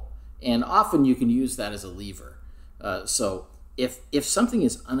people, and often you can use that as a lever. So if something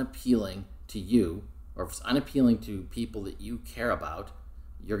is unappealing to you, or if it's unappealing to people that you care about,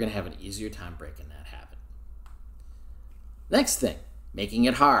 you're going to have an easier time breaking that habit. Next thing, making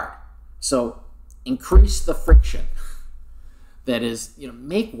it hard. So increase the friction. That is,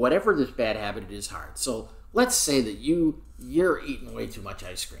 make whatever this bad habit is hard. So let's say that you're eating way too much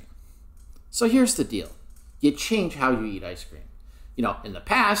ice cream. So here's the deal. You change how you eat ice cream. In the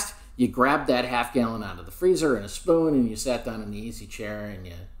past, you grabbed that half gallon out of the freezer and a spoon, and you sat down in the easy chair, and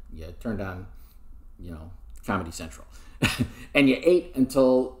you turned on, Comedy Central. And you ate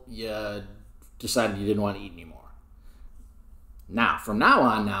until you decided you didn't want to eat anymore. Now, from now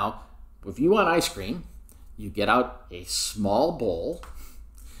on, if you want ice cream, you get out a small bowl,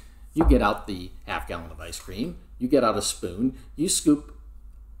 you get out the half gallon of ice cream, you get out a spoon, you scoop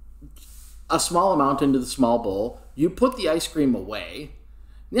a small amount into the small bowl, you put the ice cream away.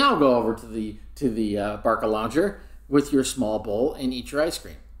 Now go over to the Barca Lounger with your small bowl and eat your ice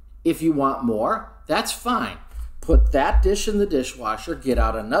cream. If you want more, that's fine. Put that dish in the dishwasher, get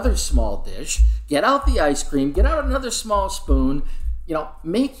out another small dish, get out the ice cream, get out another small spoon.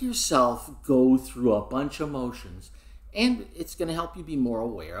 Make yourself go through a bunch of motions, and it's going to help you be more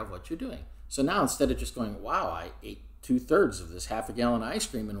aware of what you're doing. So now, instead of just going, wow, I ate 2/3 of this half a gallon of ice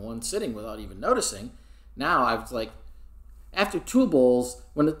cream in one sitting without even noticing, now I was like, after 2 bowls,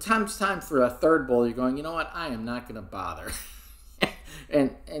 when it comes time for a 3rd bowl, you're going, you know what, I am not going to bother.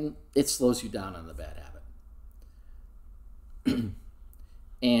 and it slows you down on the bad habit.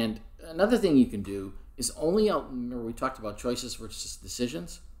 And another thing you can do is remember we talked about choices versus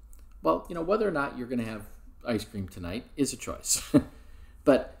decisions? Well, whether or not you're going to have ice cream tonight is a choice.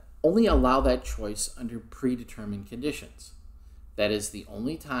 But only allow that choice under predetermined conditions. That is, the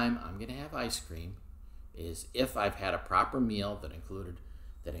only time I'm going to have ice cream is if I've had a proper meal that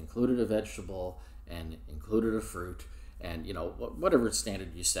included a vegetable and included a fruit and, whatever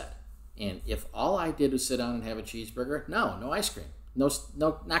standard you set. And if all I did was sit down and have a cheeseburger, no ice cream. No,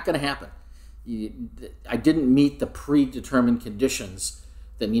 not going to happen. I didn't meet the predetermined conditions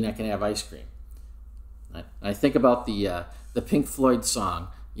that mean I can have ice cream. I think about the Pink Floyd song,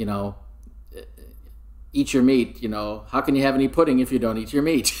 eat your meat, how can you have any pudding if you don't eat your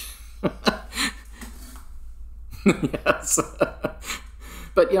meat? Yes.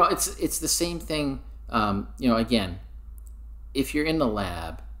 But, it's the same thing, again, if you're in the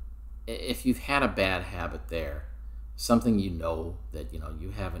lab, if you've had a bad habit there, something that,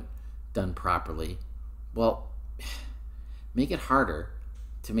 you haven't done properly, well, make it harder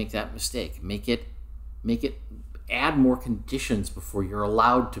to make that mistake. Make it add more conditions before you're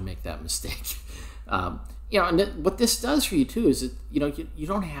allowed to make that mistake. And what this does for you too is that you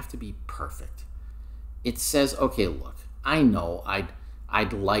don't have to be perfect. It says, okay, look, I know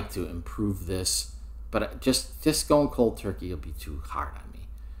I'd like to improve this but just going cold turkey will be too hard on me.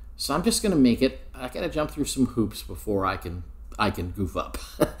 So I'm just going to make it. I got to jump through some hoops before I can goof up,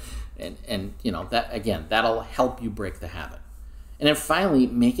 and that again, that'll help you break the habit. And then finally,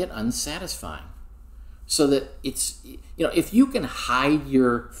 make it unsatisfying, so that it's if you can hide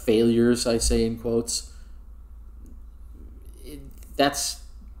your failures, I say in quotes, that's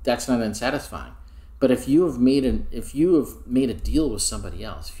not unsatisfying. But if you have made a deal with somebody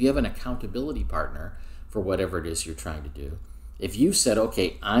else, if you have an accountability partner for whatever it is you're trying to do, if you said,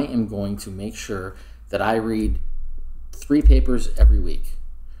 okay, I am going to make sure that I read 3 papers every week,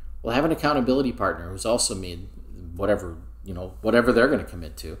 well, have an accountability partner who's also made whatever they're going to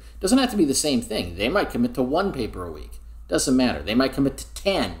commit to. It doesn't have to be the same thing. They might commit to 1 paper a week. Doesn't matter. They might commit to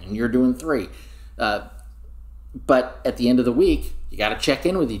 10 and you're doing 3. But at the end of the week, you got to check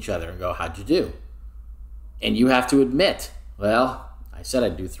in with each other and go, how'd you do? And you have to admit, well, I said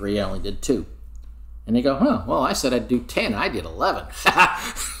I'd do 3, I only did 2. And they go, well, I said I'd do 10, I did 11.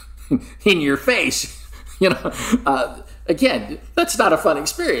 In your face. Again, that's not a fun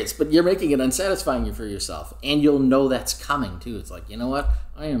experience, but you're making it unsatisfying for yourself. And you'll know that's coming too. It's like, you know what?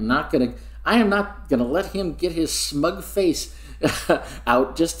 I am not gonna let him get his smug face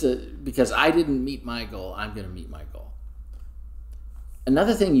out because I didn't meet my goal. I'm gonna meet my goal.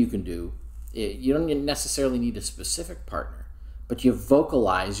 Another thing you can do, you don't necessarily need a specific partner, but you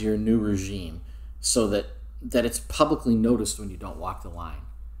vocalize your new regime so that it's publicly noticed when you don't walk the line.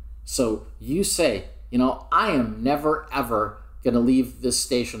 So you say, I am never, ever going to leave this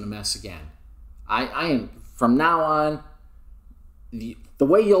station a mess again. I am, from now on, the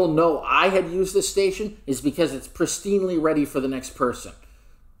way you'll know I had used this station is because it's pristinely ready for the next person.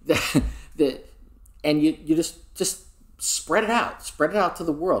 And you just spread it out to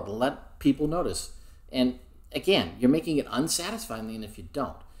the world and let people notice. And again, you're making it unsatisfying if you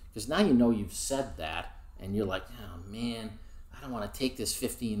don't, because now you've said that and you're like, oh man, I don't want to take this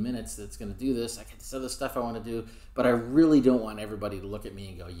 15 minutes that's going to do this. I got this other stuff I want to do, but I really don't want everybody to look at me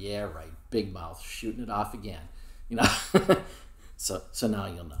and go, yeah, right, big mouth, shooting it off again. So now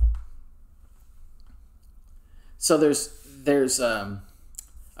you'll know. So there's a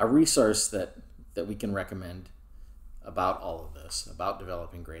resource that we can recommend about all of this, about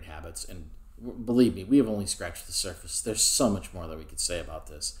developing great habits. And believe me, we have only scratched the surface. There's so much more that we could say about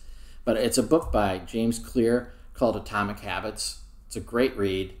this. But it's a book by James Clear called Atomic Habits. It's a great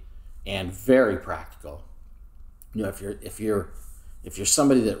read and very practical. If you're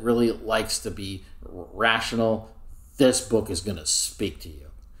somebody that really likes to be rational, this book is going to speak to you.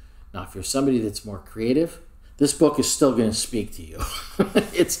 Now, if you're somebody that's more creative, this book is still going to speak to you.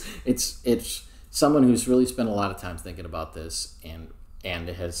 It's someone who's really spent a lot of time thinking about this and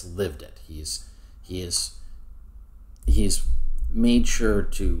has lived it. He's made sure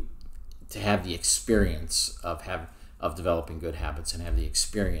to have the experience of developing good habits and have the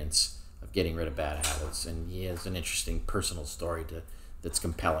experience of getting rid of bad habits. And he has an interesting personal story that's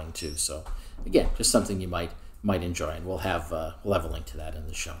compelling too. So again, just something you might enjoy, and we'll have a link to that in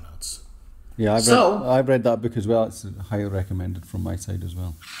the show notes. Yeah, I've read that book as well. It's highly recommended from my side as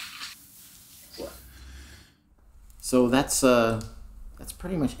well. So that's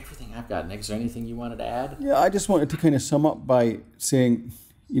pretty much everything I've got. Nick, is there anything you wanted to add? Yeah, I just wanted to kind of sum up by saying,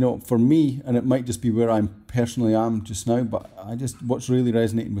 for me, and it might just be where I personally am just now, but what's really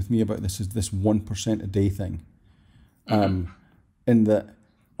resonating with me about this is this 1% a day thing. In that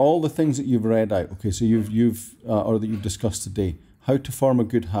all the things that you've read out, okay, so or that you've discussed today, how to form a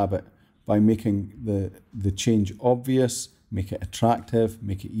good habit by making the change obvious, make it attractive,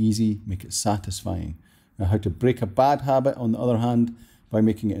 make it easy, make it satisfying. Now, how to break a bad habit, on the other hand, by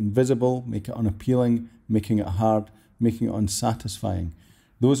making it invisible, make it unappealing, making it hard, making it unsatisfying.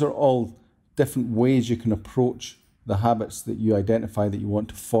 Those are all different ways you can approach the habits that you identify that you want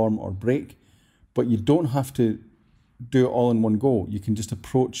to form or break, but you don't have to do it all in one go. You can just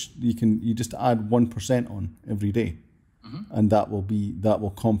you just add 1% on every day, and that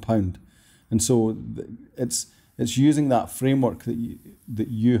will compound. And so it's using that framework that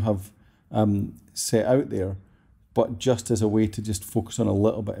you have set out there, but just as a way to just focus on a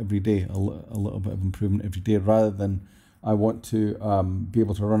little bit every day, a little bit of improvement every day, rather than I want to be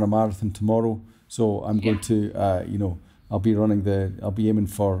able to run a marathon tomorrow, so I'm going to I'll be aiming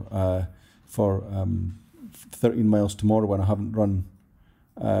for 13 miles tomorrow when I haven't run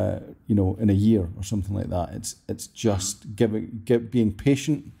in a year or something like that. It's just being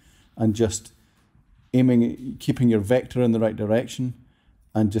patient and just keeping your vector in the right direction,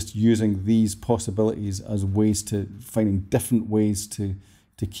 and just using these possibilities as finding different ways to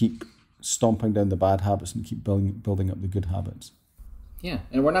keep stomping down the bad habits and keep building up the good habits. Yeah,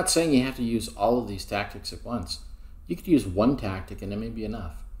 and we're not saying you have to use all of these tactics at once. You could use one tactic and it may be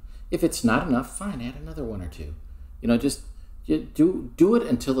enough. If it's not enough, fine, add another one or two. Just do it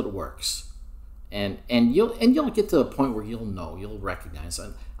until it works, and you'll get to a point where you'll recognize.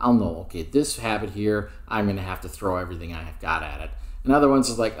 I'll know. Okay, this habit here, I'm going to have to throw everything I have got at it. And other ones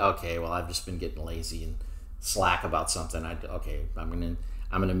is like, okay, well, I've just been getting lazy and slack about something. I'm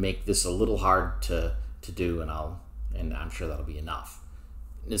gonna make this a little hard to do, and I'm sure that'll be enough.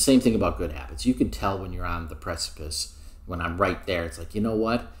 The same thing about good habits. You can tell when you're on the precipice. When I'm right there, it's like, you know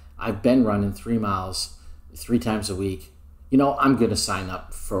what? I've been running 3 miles 3 times a week. I'm going to sign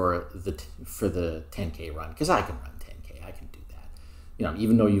up for the 10K run because I can run 10K. I can do that.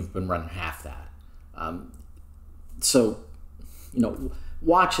 Even though you've been running half that. So,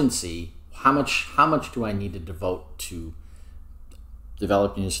 watch and see how much do I need to devote to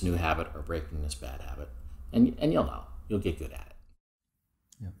developing this new habit or breaking this bad habit, and you'll know. You'll get good at it.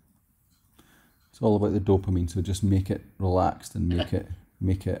 It's all about the dopamine, so just make it relaxed and make it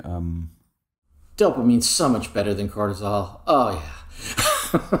Dopamine's so much better than cortisol. Oh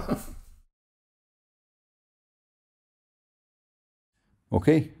yeah.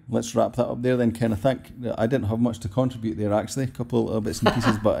 Okay, let's wrap that up there then, Ken. I think I didn't have much to contribute there actually, a couple of bits and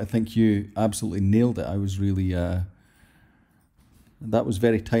pieces, but I think you absolutely nailed it. I was really that was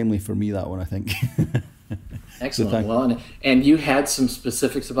very timely for me, that one, I think. Excellent. Well, and you had some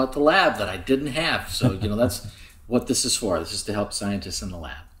specifics about the lab that I didn't have. So, that's what this is for. This is to help scientists in the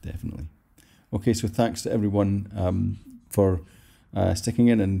lab. Definitely. Okay, so thanks to everyone for sticking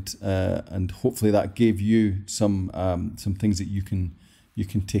in, and hopefully that gave you some things that you can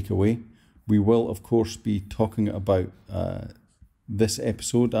take away. We will, of course, be talking about this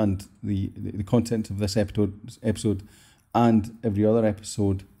episode and the content of this episode and every other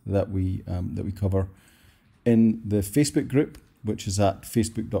episode that we cover in the Facebook group, which is at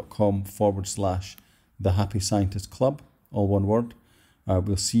facebook.com/The Happy Scientist Club, all one word.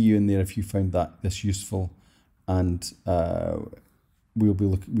 We'll see you in there if you found this useful, and we'll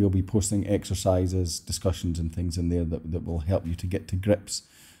be posting exercises, discussions, and things in there that will help you to get to grips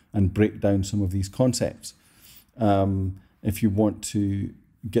and break down some of these concepts. If you want to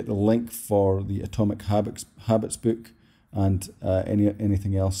get the link for the Atomic Habits book and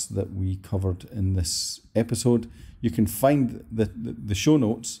anything else that we covered in this episode, you can find the show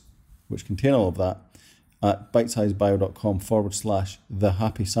notes, which contain all of that, at bitesizebio.com/The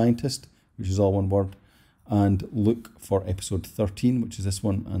Happy Scientist, which is all one word, and look for episode 13, which is this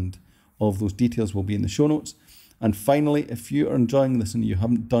one, and all of those details will be in the show notes. And finally, if you are enjoying this and you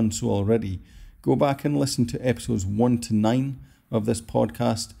haven't done so already, go back and listen to episodes 1 to 9 of this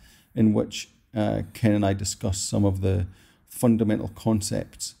podcast, in which Ken and I discuss some of the fundamental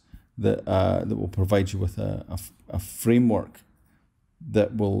concepts that will provide you with a framework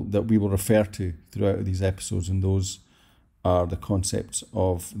that we will refer to throughout these episodes, and those are the concepts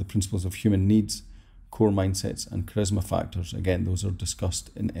of the principles of human needs, core mindsets, and charisma factors. Again, those are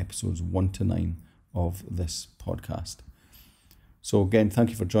discussed in episodes 1 to 9 of this podcast. So again, thank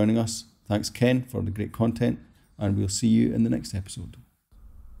you for joining us. Thanks, Ken, for the great content, and we'll see you in the next episode.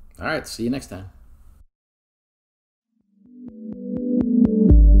 All right, see you next time.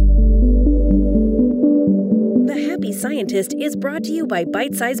 The Happy Scientist is brought to you by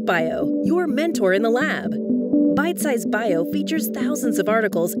Bitesize Bio, your mentor in the lab. Bitesize Bio features thousands of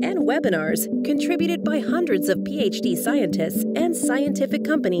articles and webinars contributed by hundreds of PhD scientists and scientific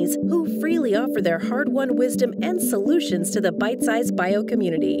companies who freely offer their hard-won wisdom and solutions to the Bitesize Bio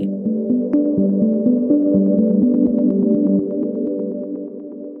community.